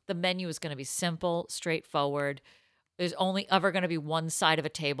restaurant. The menu is going to be simple, straightforward. There's only ever going to be one side of a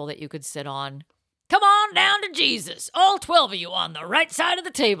table that you could sit on. Come on down to Jesus. All 12 of you on the right side of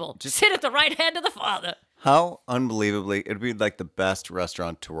the table. Sit at the right hand of the Father. How unbelievably, it'd be like the best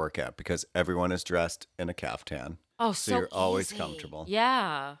restaurant to work at because everyone is dressed in a caftan. Oh, So so you're always easy. comfortable.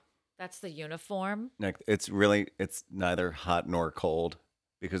 Yeah. That's the uniform. Like it's neither hot nor cold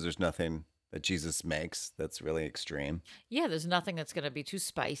because there's nothing that Jesus makes that's really extreme. Yeah, there's nothing that's going to be too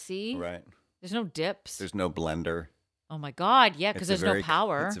spicy. Right. There's no dips. There's no blender. Oh my God. Yeah, because It's there's a no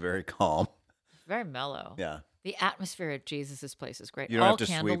power. It's very calm. Very mellow. Yeah. The atmosphere at Jesus' place is great. You don't all have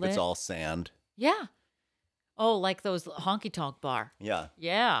to sweep. candlelit. It's all sand. Yeah. Oh, like those honky tonk bar. Yeah.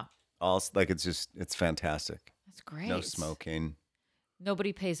 Yeah. All like it's fantastic. That's great. No smoking.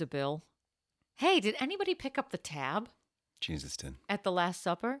 Nobody pays a bill. Hey, did anybody pick up the tab Jesus did. at the Last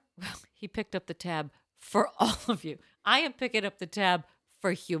Supper? Well, he picked up the tab for all of you. I am picking up the tab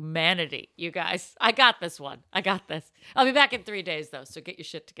for humanity, you guys. I got this one. I got this. I'll be back in 3 days, though, so get your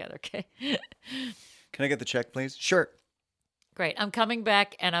shit together, okay? Can I get the check, please? Sure. Great. I'm coming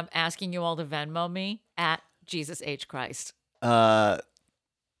back, and I'm asking you all to Venmo me at Jesus H. Christ.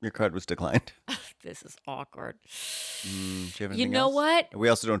 Your card was declined. This is awkward. Do you have You anything know else? what? We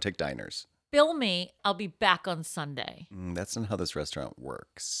also don't take diners. Bill me. I'll be back on Sunday. That's not how this restaurant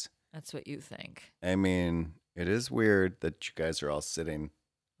works. That's what you think. I mean, it is weird that you guys are all sitting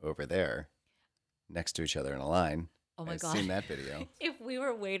over there next to each other in a line. Oh my I've God. seen that video. If we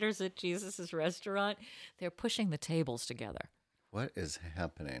were waiters at Jesus' restaurant, they're pushing the tables together. What is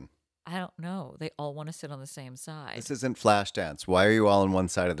happening? I don't know. They all want to sit on the same side. This isn't Flashdance. Why are you all on one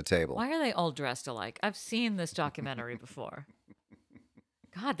side of the table? Why are they all dressed alike? I've seen this documentary before.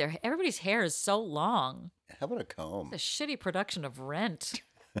 God, everybody's hair is so long. How about a comb? It's a shitty production of Rent.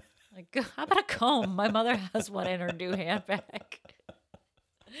 Like, how about a comb? My mother has one in her new handbag.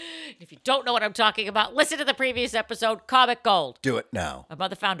 If you don't know what I'm talking about, listen to the previous episode, Comic Gold. Do it now. My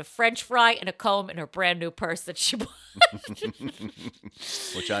mother found a French fry and a comb in her brand new purse that she bought.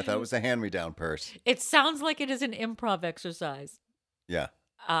 Which I thought was a hand-me-down purse. It sounds like it is an improv exercise. Yeah.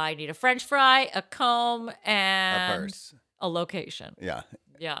 I need a French fry, a comb, and A purse. a location. Yeah.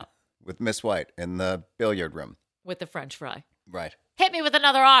 Yeah, With Miss White in the billiard room. with the French fry. Right. Hit me with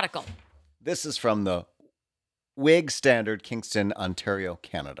another article. This is from the Whig Standard, Kingston, Ontario,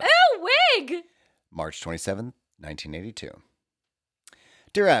 Canada. Oh, wig! March 27th, 1982.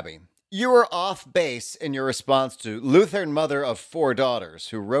 Dear Abby, you were off base in your response to Lutheran mother of 4 daughters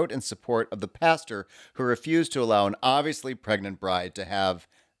who wrote in support of the pastor who refused to allow an obviously pregnant bride to have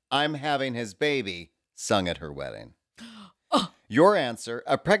 "I'm having his baby" sung at her wedding. Your answer,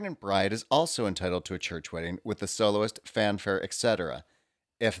 a pregnant bride is also entitled to a church wedding with the soloist, fanfare, etc.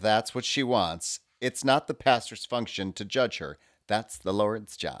 If that's what she wants, it's not the pastor's function to judge her. That's the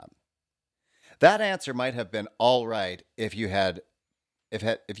Lord's job. That answer might have been all right if you had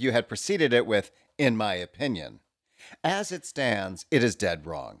preceded it with "in my opinion." As it stands, it is dead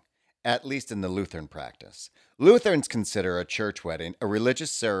wrong, at least in the Lutheran practice. Lutherans consider a church wedding a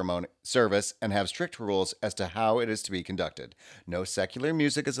religious service and have strict rules as to how it is to be conducted. No secular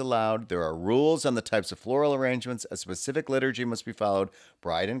music is allowed. There are rules on the types of floral arrangements. A specific liturgy must be followed.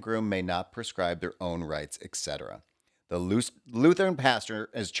 Bride and groom may not prescribe their own rites, etc. The Lutheran pastor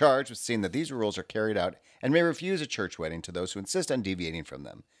is charged with seeing that these rules are carried out and may refuse a church wedding to those who insist on deviating from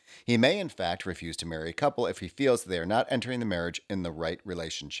them. He may, in fact, refuse to marry a couple if he feels that they are not entering the marriage in the right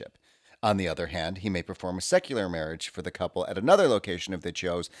relationship. On the other hand, he may perform a secular marriage for the couple at another location if they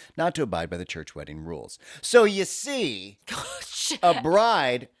chose not to abide by the church wedding rules. So you see, a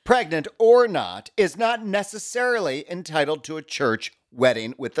bride, pregnant or not, is not necessarily entitled to a church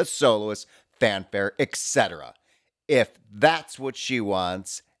wedding with the soloist, fanfare, etc. If that's what she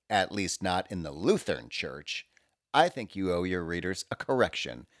wants, at least not in the Lutheran Church, I think you owe your readers a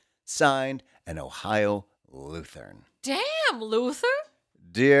correction. Signed, an Ohio Lutheran. Damn, Luther?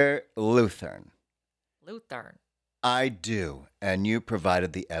 Dear Lutheran, Lutheran. I do, and you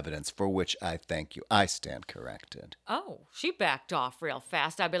provided the evidence for which I thank you. I stand corrected. Oh, she backed off real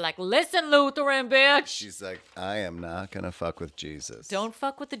fast. I'd be like, listen, Lutheran, bitch. She's like, I am not going to fuck with Jesus. Don't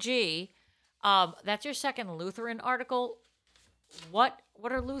fuck with the G. That's your second Lutheran article. What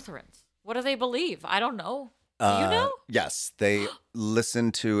are Lutherans? What do they believe? I don't know. Do you know? Yes, they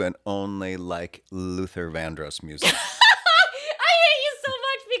listen to and only like Luther Vandross music. I hate you so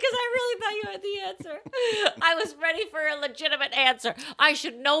much because I really thought you had the answer. I was ready for a legitimate answer. I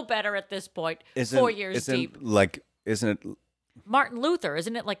should know better at this point. 4 years deep. Isn't it? Martin Luther,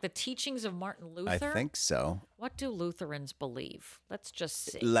 isn't it like the teachings of Martin Luther? I think so. What do Lutherans believe? Let's just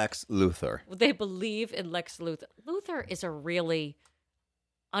see. Lex Luthor. They believe in Lex Luthor. Luther is a really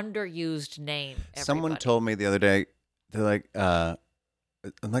underused name. Someone everybody. told me the other day, they're like, I'm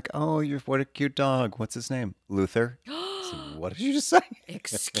like, oh, what a cute dog. What's his name? Luther. So what did you just say?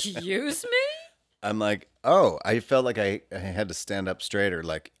 Excuse me? I'm like, oh, I felt like I had to stand up straighter.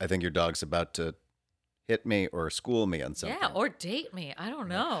 Like, I think your dog's about to hit me or school me on something. Yeah, or date me. I don't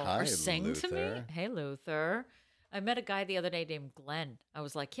know. Hi, or sing to me. Luther. Hey, Luther. I met a guy the other day named Glenn. I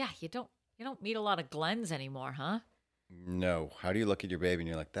was like, yeah, you don't meet a lot of Glens anymore, huh? No. How do you look at your baby and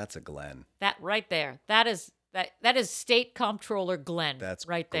you're like, that's a Glenn? That right there. That is State Comptroller Glenn. That's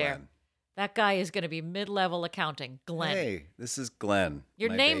right there. Glenn. That guy is going to be mid-level accounting. Glenn. Hey, this is Glenn. Your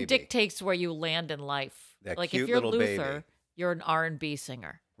my name baby. dictates where you land in life. That like cute if you're little Luther, baby. you're an R&B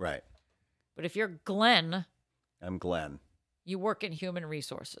singer. Right. But if you're Glenn, I'm Glenn, you work in human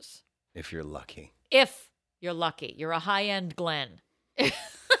resources. if you're lucky. If you're lucky, you're a high-end Glenn. A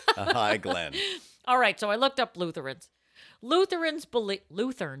hi, Glenn. All right, so I looked up Lutherans. Lutherans,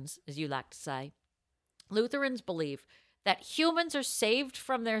 as you like to say, Lutherans believe that humans are saved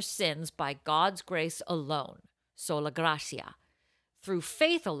from their sins by God's grace alone, sola gratia, through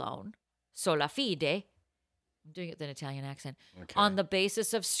faith alone, sola fide. I'm doing it with an Italian accent. Okay. On the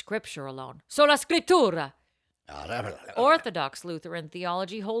basis of Scripture alone, sola scrittura. Orthodox Lutheran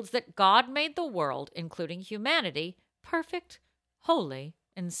theology holds that God made the world, including humanity, perfect, holy,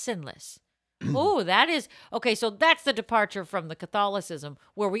 and sinless. Oh, that is okay. So that's the departure from the Catholicism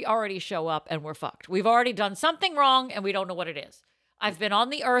where we already show up and we're fucked. We've already done something wrong and we don't know what it is. I've been on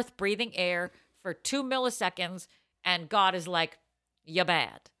the earth breathing air for 2 milliseconds and God is like, "You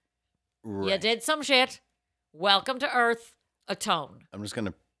bad. You Right. did some shit. Welcome to Earth. Atone." I'm just going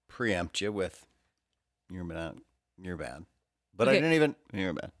to preempt you with, you're bad. You're bad. But I Okay. didn't even,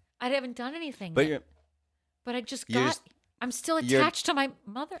 you're bad. I haven't done anything But yet. But I just you're got. just- I'm still you're- attached to my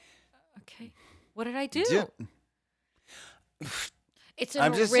mother. Okay. What did I do? It's an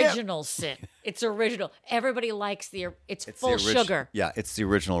I'm just- yeah. original sin. It's original. Everybody likes it's It's full the orig- sugar. Yeah, it's the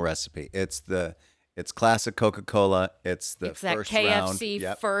original recipe. It's classic Coca-Cola. It's the It's that first KFC round.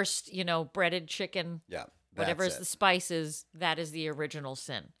 Yep. first, breaded chicken, Yeah. whatever is That's the it. spices, that is the original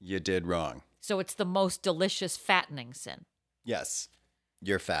sin. You did wrong. So it's the most delicious fattening sin. Yes.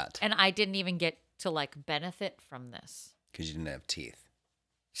 You're fat And I didn't even get to benefit from this. because you didn't have teeth.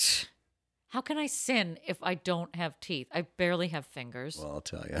 How can I sin if I don't have teeth? I barely have fingers. Well, I'll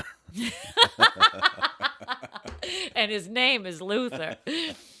tell you. And his name is Luther.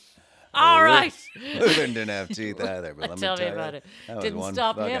 All right. Luther didn't have teeth either, but let me Tell tell me you, about it. that was Didn't one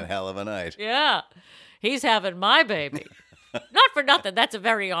stop fucking him. hell of a night. Yeah. He's having my baby. Not for nothing. That's a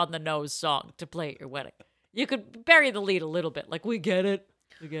very on the nose song to play at your wedding. You could bury the lead a little bit. Like, we get it.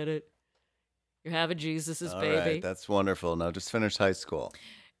 We get it. You're having Jesus' All baby. right, that's wonderful. Now just finish high school.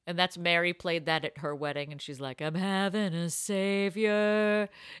 And that's Mary played that at her wedding. And she's like, "I'm having a savior.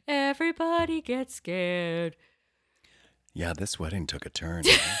 Everybody gets scared. Yeah, this wedding took a turn.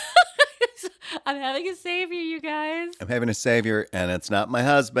 man. I'm having a savior, you guys." I'm having a savior, and it's not my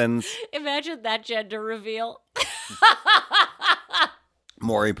husband's. Imagine that gender reveal.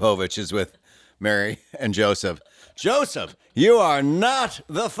 Maury Povich is with Mary and Joseph. Joseph, you are not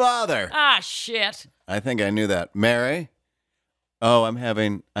the father. Ah, shit. I think I knew that. Mary? Oh, I'm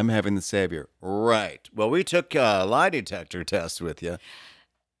having the savior. Right. Well, we took a lie detector test with you.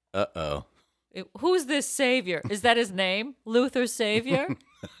 Uh-oh. Who's this savior? Is that his name? Luther Savior?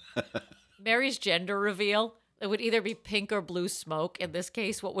 Mary's gender reveal. It would either be pink or blue smoke. In this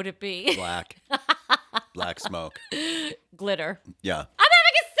case, what would it be? Black. Black smoke. Glitter. Yeah. I'm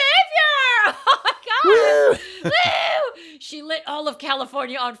having a savior! Oh my god! Woo! She lit all of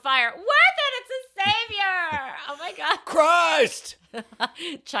California on fire. Worth it! It's a savior! Oh my god. Christ!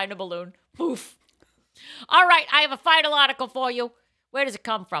 China balloon. Poof. All right, I have a final article for you. Where does it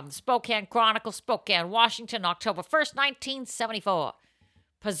come from? The Spokane Chronicle, Spokane, Washington, October 1st, 1974.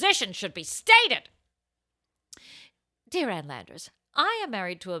 Position should be stated. Dear Anlanders, I am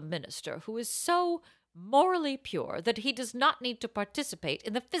married to a minister who is so morally pure that he does not need to participate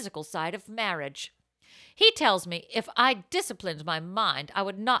in the physical side of marriage. He tells me if I disciplined my mind, I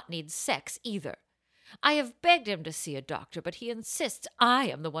would not need sex either. I have begged him to see a doctor, but he insists I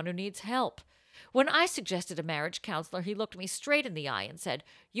am the one who needs help. When I suggested a marriage counselor, he looked me straight in the eye and said,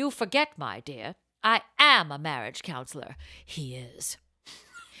 "You forget, my dear, I am a marriage counselor." He is.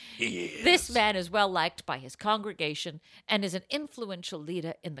 This man is well liked by his congregation and is an influential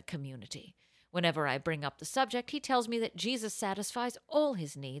leader in the community. Whenever I bring up the subject, he tells me that Jesus satisfies all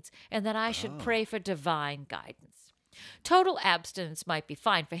his needs and that I should pray for divine guidance. Total abstinence might be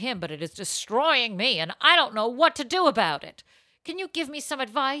fine for him, but it is destroying me, and I don't know what to do about it. Can you give me some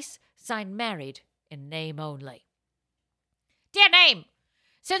advice? Signed, Married, in name only. Dear Name,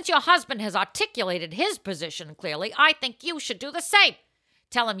 since your husband has articulated his position clearly, I think you should do the same.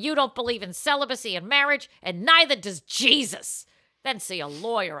 Tell him you don't believe in celibacy and marriage, and neither does Jesus. Then see a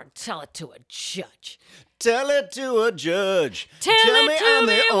lawyer and tell it to a judge. Tell it to a judge. Tell it to I'm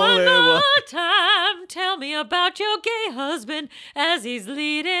me the one only more one. time. Tell me about your gay husband as he's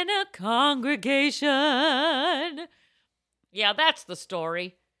leading a congregation. Yeah, that's the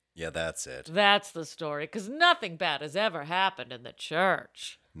story. Yeah, that's it. That's the story, because nothing bad has ever happened in the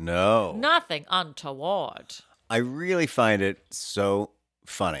church. No. Nothing untoward. I really find it so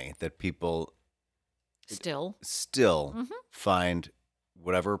funny that people Still. still find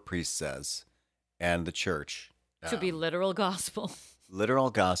whatever a priest says and the church To be literal gospel. literal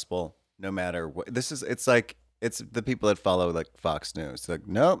gospel, no matter what. It's the people that follow like Fox News. Like,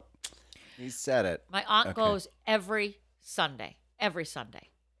 nope, he said it. My aunt Okay. goes every Sunday.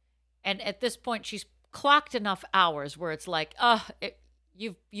 And at this point, she's clocked enough hours where it's like,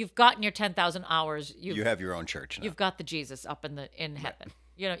 you've gotten your 10,000 hours. You have your own church now. You've got the Jesus up in heaven.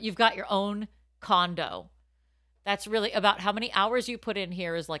 You know, you've got your own condo. That's really about how many hours you put in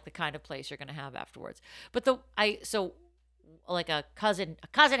here is like the kind of place you're going to have afterwards. But like a cousin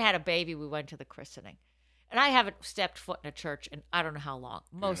had a baby. We went to the christening, and I haven't stepped foot in a church in I don't know how long.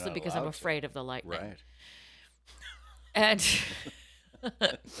 Mostly not because I'm allowed to. afraid of the lightning. Right. And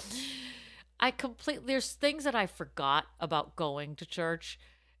there's things that I forgot about going to church.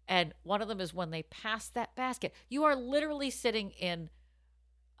 And one of them is when they pass that basket. You are literally sitting in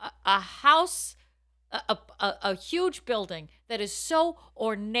a house, a huge building that is so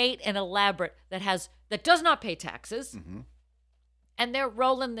ornate and elaborate that does not pay taxes. Mm-hmm. And they're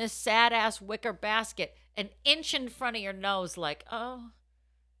rolling this sad ass wicker basket an inch in front of your nose, like, oh,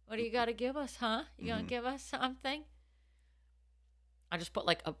 what do you got to give us, huh? You gonna give us something? I just put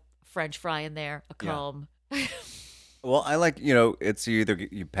like a French fry in there, a Yeah. comb. Well, I like, it's either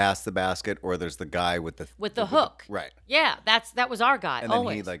you pass the basket or there's the guy with the hook. Right. Yeah, that was our guy. And then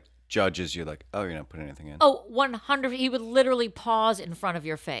always. he like judges you like, oh, you're not putting anything in. Oh, 100. He would literally pause in front of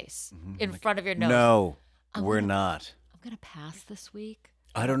your face, in front of your nose. No, I'm we're gonna- not. I'm going to pass this week.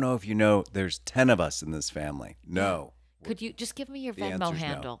 I don't know if you know, there's 10 of us in this family. No. Could you just give me your The Venmo answer's no.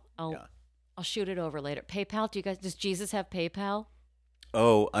 handle? Yeah. I'll shoot it over later. PayPal? Does Jesus have PayPal?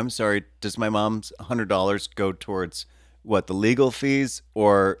 Oh, I'm sorry. Does my mom's $100 go towards what, the legal fees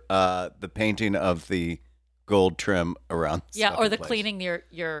or the painting of the gold trim around? the Yeah, or stuffy the place? cleaning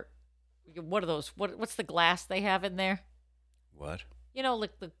your what are those? What's the glass they have in there? What? You know,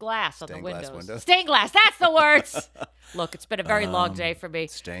 like the glass on the Stained glass windows. windows? Stained glass. That's the words. Look, it's been a very long day for me.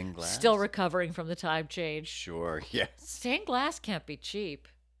 Stained glass? Still recovering from the time change. Sure, yes. Stained glass can't be cheap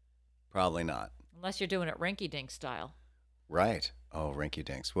Probably not. unless you're doing it rinky-dink style. Right. Oh, rinky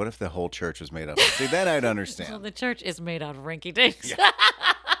dinks. What if the whole church was made up? See, then I'd Well, understand. the church is made out of rinky-dinks.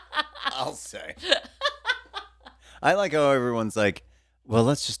 I'll say. I like how everyone's like, well,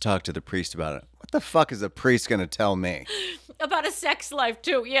 let's just talk to the priest about it. What the fuck is a priest going to tell me? About a sex life,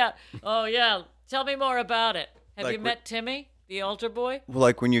 too. Yeah. Oh, yeah. Tell me more about it. Have Like you met Timmy, the altar boy? Well,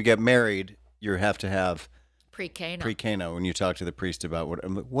 like when you get married, you have to have Pre-Cana. pre-Cana when you talk to the priest about what.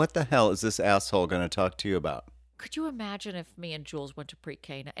 I'm like, what the hell is this asshole going to talk to you about? Could you imagine if me and Jules went to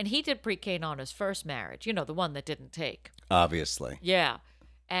pre-Cana? And he did pre-Cana on his first marriage. You know, the one that didn't take. Obviously. Yeah.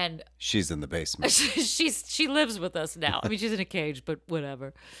 And She's in the basement. she lives with us now. I mean, she's in a cage, but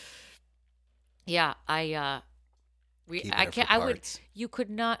whatever. Yeah, Keep I it can't. for I would. parts. You could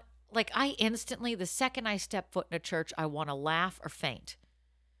not. Like, I instantly, the second I step foot in a church, I want to laugh or faint.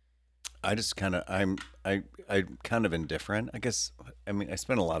 I just kind of, I'm kind of indifferent. I guess, I mean, I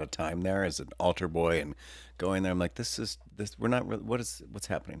spent a lot of time there as an altar boy and going there. I'm like, we're not really, what's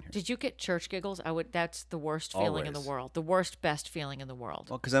happening here? Did you get church giggles? That's the worst feeling in the Always. world. The worst, best feeling in the world.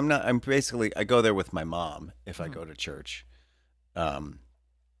 Well, because I go there with my mom if I go to church. Like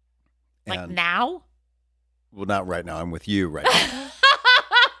and- now? Well, not right now. I'm with you right now.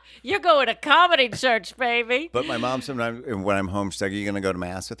 You're going to comedy church, baby. But my mom sometimes, when I'm home, she's like, are you going to go to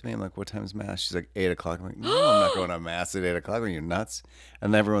mass with me? I'm like, what time's mass? She's like, 8 o'clock. I'm like, no, I'm not going to mass at 8 o'clock. Are you nuts?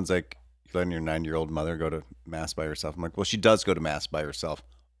 And everyone's like, you letting your 9-year-old mother go to mass by herself? I'm like, well, she does go to mass by herself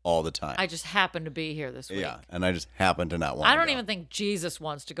all the time. I just happen to be here this week. Yeah, and I just happen to not want I to don't go. even think Jesus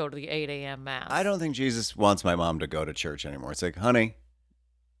wants to go to the 8 a.m. mass. I don't think Jesus wants my mom to go to church anymore. It's like, honey,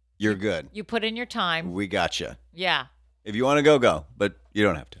 you're good. You put in your time. We got you. Yeah. If you want to go, go. But you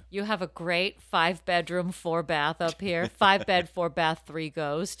don't have to. You have a great 5-bedroom, 4-bath up here. 5-bed, 4-bath, 3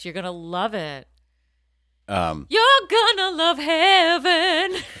 ghost. You're gonna love it. You're gonna love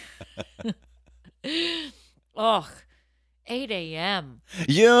heaven. Ugh. 8 a.m.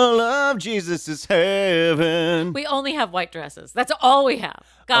 Your love, Jesus is heaven. We only have white dresses. That's all we have.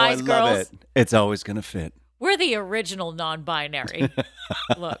 Guys, I girls. love it. It's always going to fit. We're the original non-binary.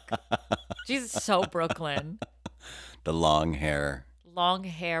 Look. Jesus is so Brooklyn. The long hair. Long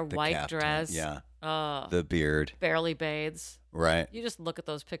hair, The white caftan, dress. Yeah. Oh, The beard. barely bathes. Right. You just look at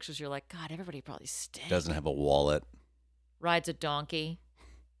those pictures, you're like, God, everybody probably stinks. Doesn't have a wallet. Rides a donkey.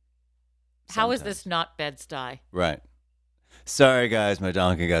 How is this not Bed-Stuy? Right. Sorry, guys. My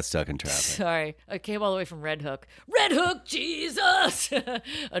donkey got stuck in traffic. Sorry, I came all the way from Red Hook. Red Hook, Jesus!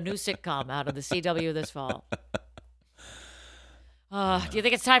 A new sitcom out of the CW this fall. Do you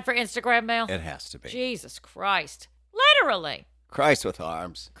think it's time for Instagram mail? It has to be. Jesus Christ. Literally. Christ with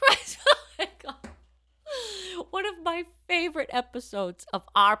arms. Christ. Oh my God. One of my favorite episodes of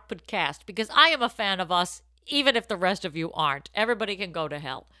our podcast, because I am a fan of us, even if the rest of you aren't. Everybody can go to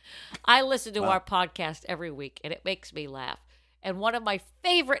hell. I listen to our podcast every week, and it makes me laugh. And one of my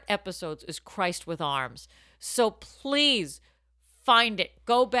favorite episodes is Christ with Arms. So please find it.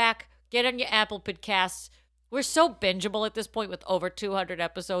 Go back, get on your Apple Podcasts. We're so bingeable at this point with over 200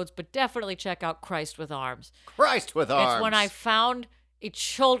 episodes, but definitely check out Christ with Arms. Christ with arms. It's when I found a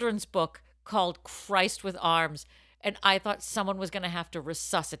children's book called Christ with Arms, and I thought someone was going to have to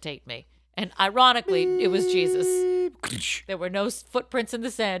resuscitate me. And ironically, it was Jesus. There were no footprints in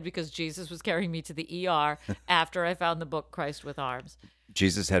the sand because Jesus was carrying me to the ER after I found the book Christ with Arms.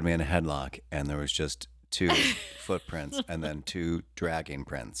 Jesus had me in a headlock, and there was just 2 footprints and then 2 dragging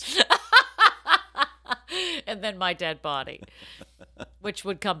prints. And then my dead body, which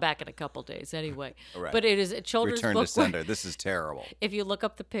would come back in a couple days anyway. Right. But it is a children's Return to book where, sender. This is terrible. if you look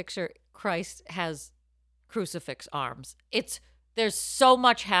up the picture, Christ has crucifix arms. There's so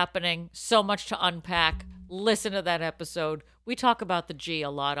much happening, so much to unpack. Listen to that episode. We talk about the G a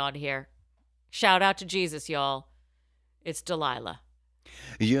lot on here. Shout out to Jesus, y'all. It's Delilah.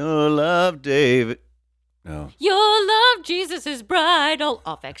 Your love, David. No. Your love, Jesus is bridal.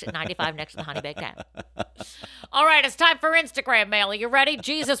 Off exit 95 next to the Honey Baked Ham. All right, it's time for Instagram mail. Are you ready?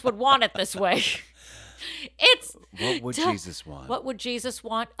 Jesus would want it this way. What would Jesus want? What would Jesus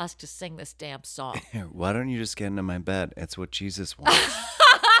want? Us to sing this damn song. Here, why don't you just get into my bed? It's what Jesus wants.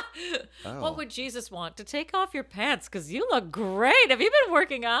 What would Jesus want? To take off your pants because you look great. Have you been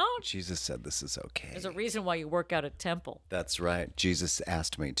working out? Jesus said this is okay. There's a reason why you work out at Temple. That's right. Jesus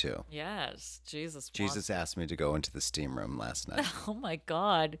asked me to. Yes, Jesus. Jesus asked me to go into the steam room last night. Oh my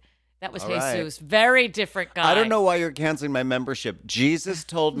God. That was All right. Jesus. Very different guy. I don't know why you're canceling my membership. Jesus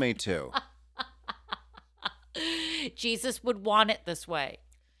told me to. Jesus would want it this way.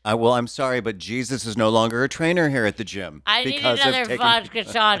 Well, I'm sorry, but Jesus is no longer a trainer here at the gym. I need because of another taking- vodka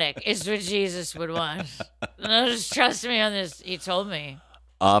tonic. Is what Jesus would want. No, just trust me on this. He told me.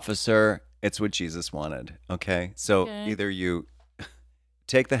 Officer, it's what Jesus wanted. Okay? So Okay. either you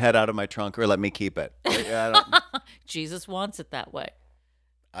take the head out of my trunk or let me keep it. Jesus wants it that way.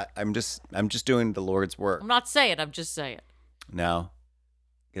 I'm just doing the Lord's work. I'm not saying. I'm just saying. Now,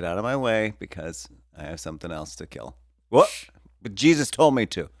 get out of my way because I have something else to kill. What? But Jesus told me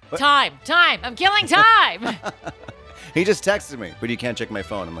to. What? Time. I'm killing time. He just texted me, but you can't check my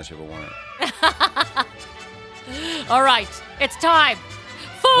phone unless you have a warrant. All right. It's time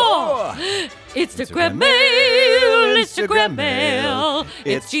for Instagram mail. Instagram mail.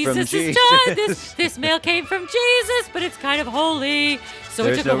 It's from Jesus' time. This mail came from Jesus, but it's kind of holy. So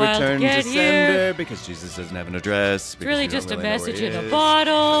There's it took no a while to return get to here. sender because Jesus doesn't have an address. It's really because we just don't a really know where message he in a is.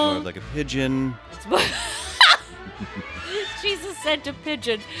 bottle. It's more like a pigeon. It's more- Jesus sent a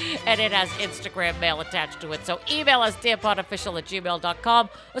pigeon, and it has Instagram mail attached to it. So email us, dearpodofficial@gmail.com,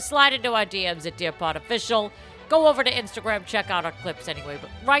 or slide into our DMs at dearpodofficial. Go over to Instagram, check out our clips anyway,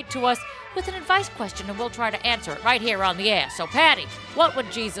 but write to us with an advice question, and we'll try to answer it right here on the air. So, Patty, what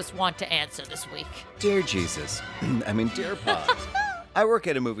would Jesus want to answer this week? Dear Jesus, dear Pod, I work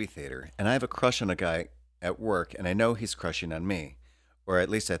at a movie theater, and I have a crush on a guy at work, and I know he's crushing on me, or at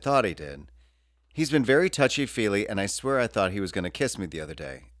least I thought he did. He's been very touchy-feely, and I swear I thought he was going to kiss me the other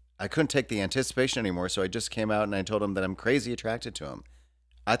day. I couldn't take the anticipation anymore, so I just came out and I told him that I'm crazy attracted to him.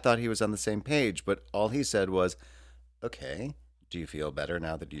 I thought he was on the same page, but all he said was, okay, do you feel better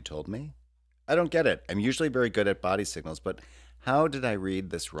now that you told me? I don't get it. I'm usually very good at body signals, but how did I read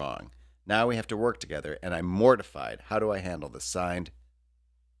this wrong? Now we have to work together, and I'm mortified. How do I handle this? Signed,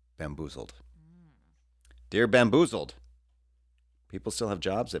 Bamboozled. Dear Bamboozled, people still have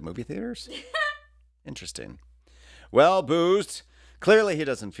jobs at movie theaters? Interesting. Well, boozed. Clearly he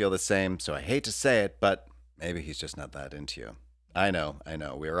doesn't feel the same, so I hate to say it, but maybe he's just not that into you. I know.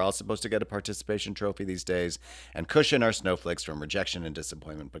 We are all supposed to get a participation trophy these days and cushion our snowflakes from rejection and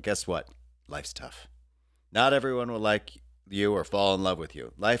disappointment, but guess what? Life's tough. Not everyone will like you or fall in love with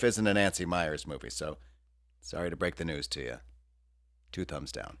you. Life isn't a Nancy Myers movie, so sorry to break the news to you. 2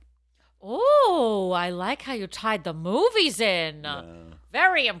 thumbs down. Oh, I like how you tied the movies in.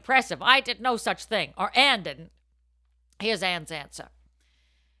 Very impressive. I did no such thing. Or Ann didn't. Here's Ann's answer.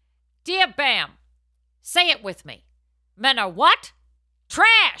 Dear Bam, say it with me. Men are what?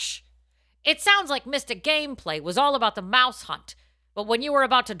 Trash! It sounds like Mr. Gameplay was all about the mouse hunt, but when you were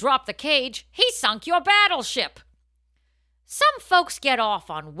about to drop the cage, he sunk your battleship. Some folks get off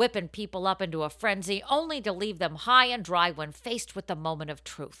on whipping people up into a frenzy only to leave them high and dry when faced with the moment of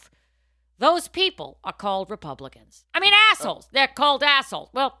truth. Those people are called Republicans. I mean, assholes. They're called assholes.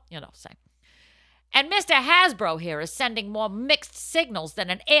 Well, same. And Mr. Hasbro here is sending more mixed signals than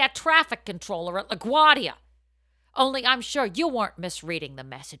an air traffic controller at LaGuardia. Only I'm sure you weren't misreading the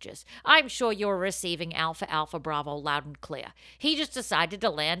messages. I'm sure you were receiving Alpha Alpha Bravo loud and clear. He just decided to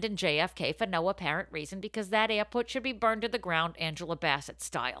land in JFK for no apparent reason because that airport should be burned to the ground Angela Bassett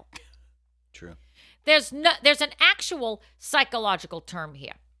style. True. There's an actual psychological term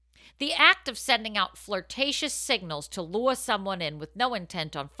here. The act of sending out flirtatious signals to lure someone in with no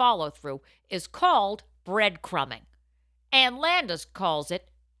intent on follow-through is called breadcrumbing. Ann Landers calls it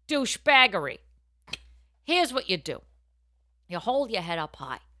douchebaggery. Here's what you do. You hold your head up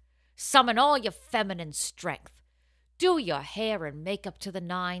high. Summon all your feminine strength. Do your hair and makeup to the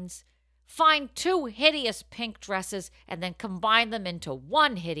nines. Find 2 hideous pink dresses and then combine them into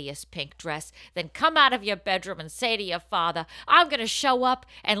 1 hideous pink dress. Then come out of your bedroom and say to your father, I'm going to show up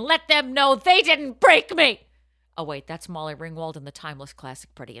and let them know they didn't break me. Oh, wait, that's Molly Ringwald in the timeless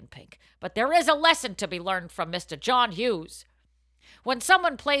classic Pretty in Pink. But there is a lesson to be learned from Mr. John Hughes. When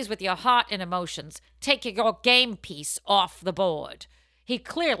someone plays with your heart and emotions, take your game piece off the board. He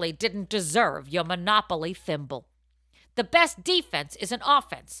clearly didn't deserve your Monopoly thimble. The best defense is an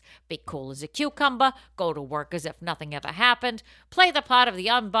offense. Be cool as a cucumber, go to work as if nothing ever happened, play the part of the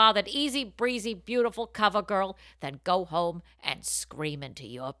unbothered, easy breezy, beautiful cover girl, then go home and scream into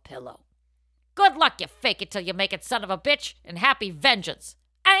your pillow. Good luck, you fake it till you make it, son of a bitch, and happy vengeance.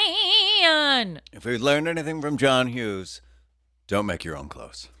 Ann! If we've learned anything from John Hughes, don't make your own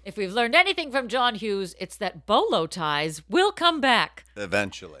clothes. If we've learned anything from John Hughes, it's that bolo ties will come back.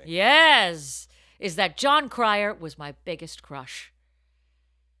 Eventually. Yes. Is that John Cryer was my biggest crush.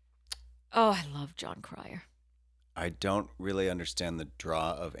 Oh, I love John Cryer. I don't really understand the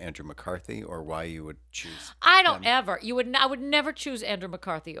draw of Andrew McCarthy or why you would choose I don't him. ever. I would never choose Andrew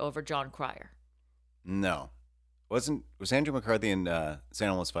McCarthy over John Cryer. No. Was Andrew McCarthy in St.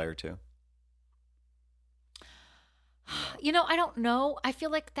 Elmo's Fire too? I don't know. I feel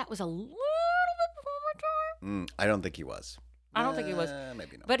like that was a little bit before my time. I don't think he was. I don't think he was.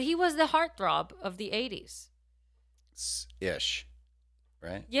 Maybe not. But he was the heartthrob of the 80s. Ish.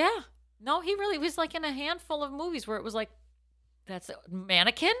 Right? Yeah. No, he really was like in a handful of movies where it was like, that's a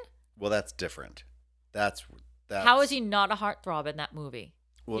mannequin? Well, that's different. That's How is he not a heartthrob in that movie?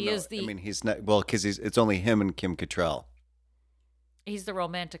 Well, he no, is the. I mean, he's not. Well, because it's only him and Kim Cattrall. He's the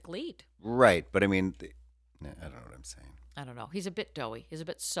romantic lead. Right, but I mean, I don't know what I'm saying. I don't know. He's a bit doughy. He's a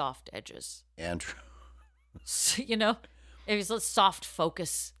bit soft edges. Andrew. He's a soft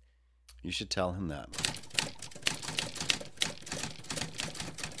focus. You should tell him that.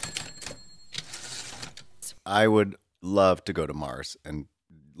 I would love to go to Mars and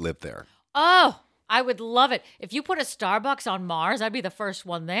live there. Oh, I would love it. If you put a Starbucks on Mars, I'd be the first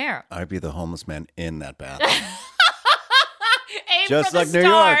one there. I'd be the homeless man in that bath. Aim Just for the like New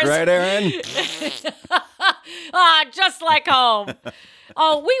York, stars. right, Aaron? Just like home.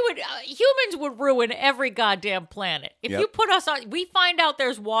 Humans would ruin every goddamn planet. If you put us on, we find out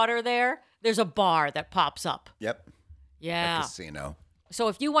there's water there, there's a bar that pops up. Yep. Yeah. A casino. So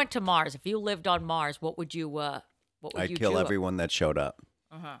if you went to Mars, if you lived on Mars, what would you I'd kill everyone that showed up.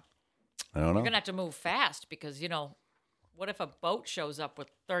 Uh-huh. I don't know. You're going to have to move fast because, what if a boat shows up with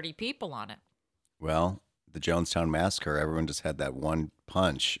 30 people on it? Well, the Jonestown Massacre, everyone just had that one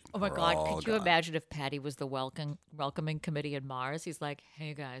punch. Oh, my We're God. all Could you gone. imagine if Patty was the welcoming committee in Mars? He's like,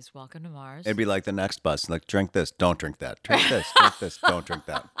 hey, guys, welcome to Mars. It'd be like the next bus. Like, drink this, don't drink that. Drink this, drink this, don't drink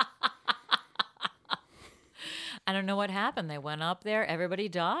that. I don't know what happened. They went up there. Everybody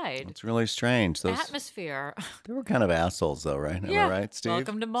died. It's really strange. Those Atmosphere. They were kind of assholes, though, right? Am Yeah. I right, Steve?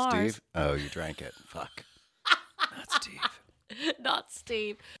 Welcome to Mars. Steve? Oh, you drank it. Fuck. Not Steve. Not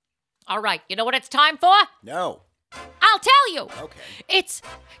Steve. All right. You know what it's time for? No. I'll tell you. Okay. It's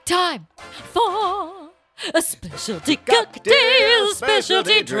time for A specialty cocktail,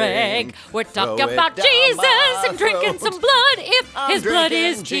 specialty drink. We're talking about Jesus and drinking some blood. If his blood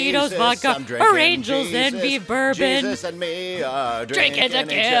is Cheetos vodka or Angel's Envy bourbon, Jesus and me are drink it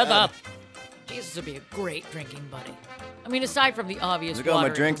drinking together. Jesus would be a great drinking buddy. I mean, aside from the obvious Look, all my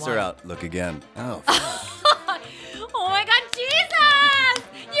watering drinks wine. are out. Look again. Oh, Oh my God, Jesus!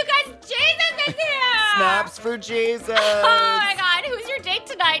 You guys, Jesus is here! snaps for Jesus. Oh my God, who's your date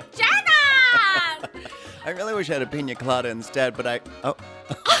tonight? Jesus! I really wish I had a pina colada instead, but oh,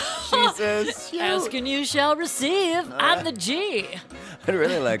 Jesus. Ask and you shall receive. I'm the G. I'd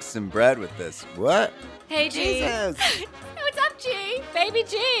really like some bread with this. What? Hey, G. Jesus. What's up, G? Baby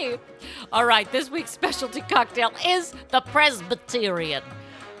G. All right, this week's specialty cocktail is the Presbyterian.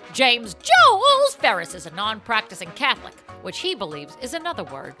 James Jules Ferris is a non-practicing Catholic, which he believes is another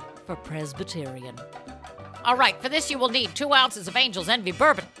word for Presbyterian. All right, for this you will need 2 ounces of Angel's Envy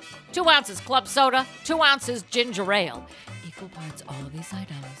bourbon, 2 ounces club soda, 2 ounces ginger ale, equal parts all of these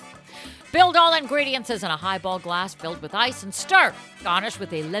items. Build all ingredients in a highball glass filled with ice and stir. Garnish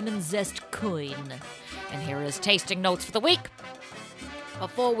with a lemon zest coin. And here is tasting notes for the week.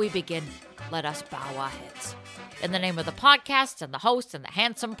 Before we begin, let us bow our heads. In the name of the podcast and the host and the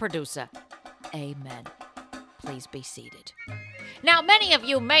handsome producer, amen. Please be seated. Now, many of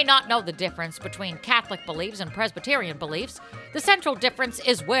you may not know the difference between Catholic beliefs and Presbyterian beliefs. The central difference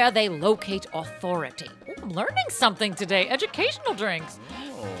is where they locate authority. Ooh, I'm learning something today. Educational drinks.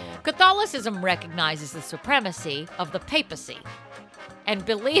 Catholicism recognizes the supremacy of the papacy and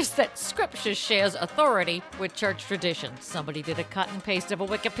believes that Scripture shares authority with church tradition. Somebody did a cut and paste of a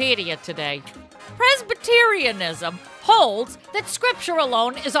Wikipedia today. Presbyterianism holds that Scripture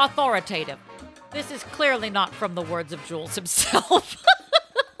alone is authoritative. This is clearly not from the words of Jules himself.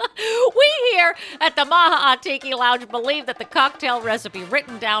 We here at the Maha Tiki Lounge believe that the cocktail recipe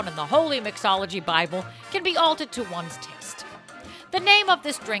written down in the Holy Mixology Bible can be altered to one's taste. The name of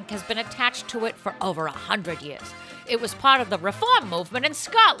this drink has been attached to it for over 100 years. It was part of the Reform movement in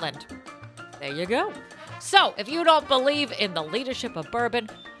Scotland. There you go. So, if you don't believe in the leadership of bourbon,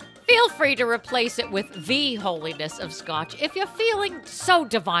 feel free to replace it with the holiness of Scotch if you're feeling so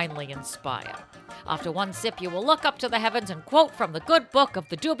divinely inspired. After one sip, you will look up to the heavens and quote from the good book of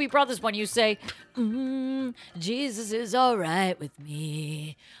the Doobie Brothers when you say, Jesus is all right with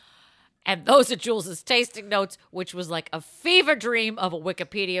me. And those are Jules's tasting notes, which was like a fever dream of a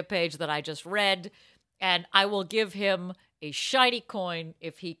Wikipedia page that I just read. And I will give him a shiny coin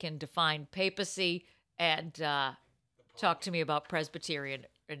if he can define papacy and talk to me about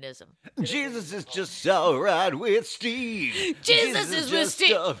Presbyterianism. Jesus is just all right with Steve. Jesus is with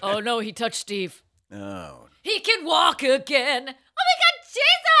Steve. Oh, no, he touched Steve. Oh. He can walk again. Oh, my God,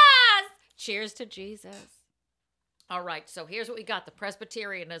 Jesus! Cheers to Jesus. All right, so here's what we got. The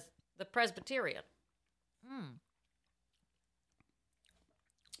Presbyterian.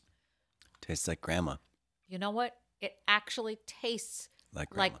 Tastes like grandma. You know what? It actually tastes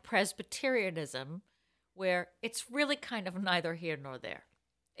Like grandma. like Presbyterianism, where it's really kind of neither here nor there.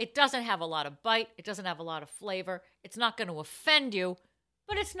 It doesn't have a lot of bite. It doesn't have a lot of flavor. It's not going to offend you,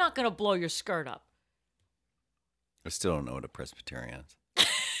 but it's not going to blow your skirt up. I still don't know what a Presbyterian is.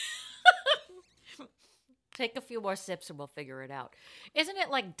 Take a few more sips and we'll figure it out. Isn't it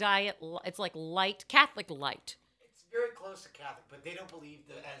like diet? It's like light, Catholic light. It's very close to Catholic, but they don't believe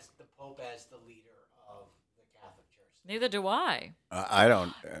as the Pope as the leader of the Catholic Church. Neither do I. I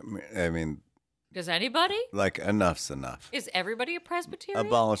don't. I mean, Does anybody? like, enough's enough. Is everybody a Presbyterian?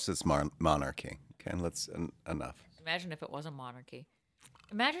 Abolish this monarchy. Okay, enough. Imagine if it was a monarchy.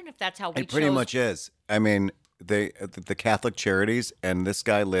 Imagine if that's how we It pretty chose. much is. I mean, the Catholic Charities, and this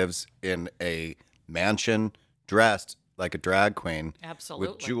guy lives in a mansion dressed like a drag queen Absolutely.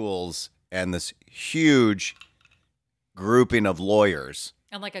 with jewels and this huge grouping of lawyers.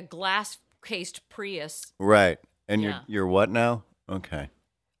 And like a glass-cased Prius. Right. And Yeah. you're what now? Okay.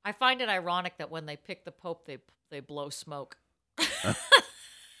 I find it ironic that when they pick the Pope, they blow smoke.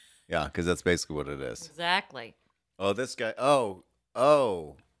 Yeah, because that's basically what it is. Exactly. Oh, this guy. Oh.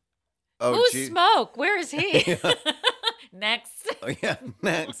 Who's gee. Smoke? Where is he? Next. Oh, yeah,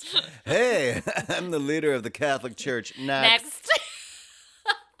 next. Hey, I'm the leader of the Catholic Church. Next.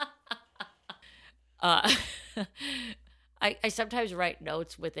 I sometimes write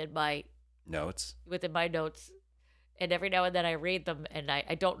notes within my Notes. notes, and every now and then I read them, and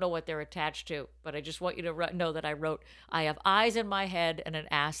I don't know what they're attached to, but I just want you to know that I wrote, I have eyes in my head and an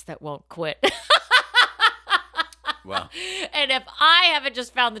ass that won't quit. Wow. And if I haven't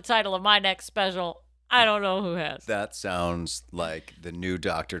just found the title of my next special, I don't know who has. That sounds like the new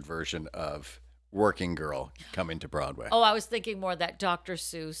doctored version of Working Girl coming to Broadway. Oh, I was thinking more that Dr.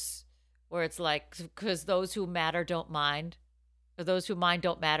 Seuss where it's like, because those who matter don't mind, or those who mind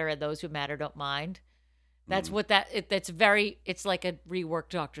don't matter, and those who matter don't mind. That's what it's like a reworked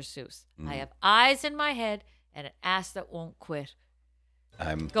Dr. Seuss. I have eyes in my head and an ass that won't quit.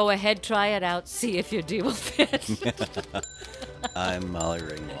 Go ahead, try it out, see if your D will fit. I'm Molly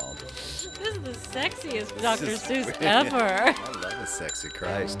Ringwald. This is the sexiest Dr. is Seuss weird. ever. I love the sexy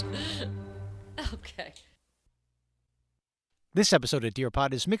Christ. Okay. This episode of Dear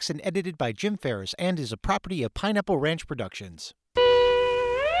Pod is mixed and edited by Jim Ferris and is a property of Pineapple Ranch Productions.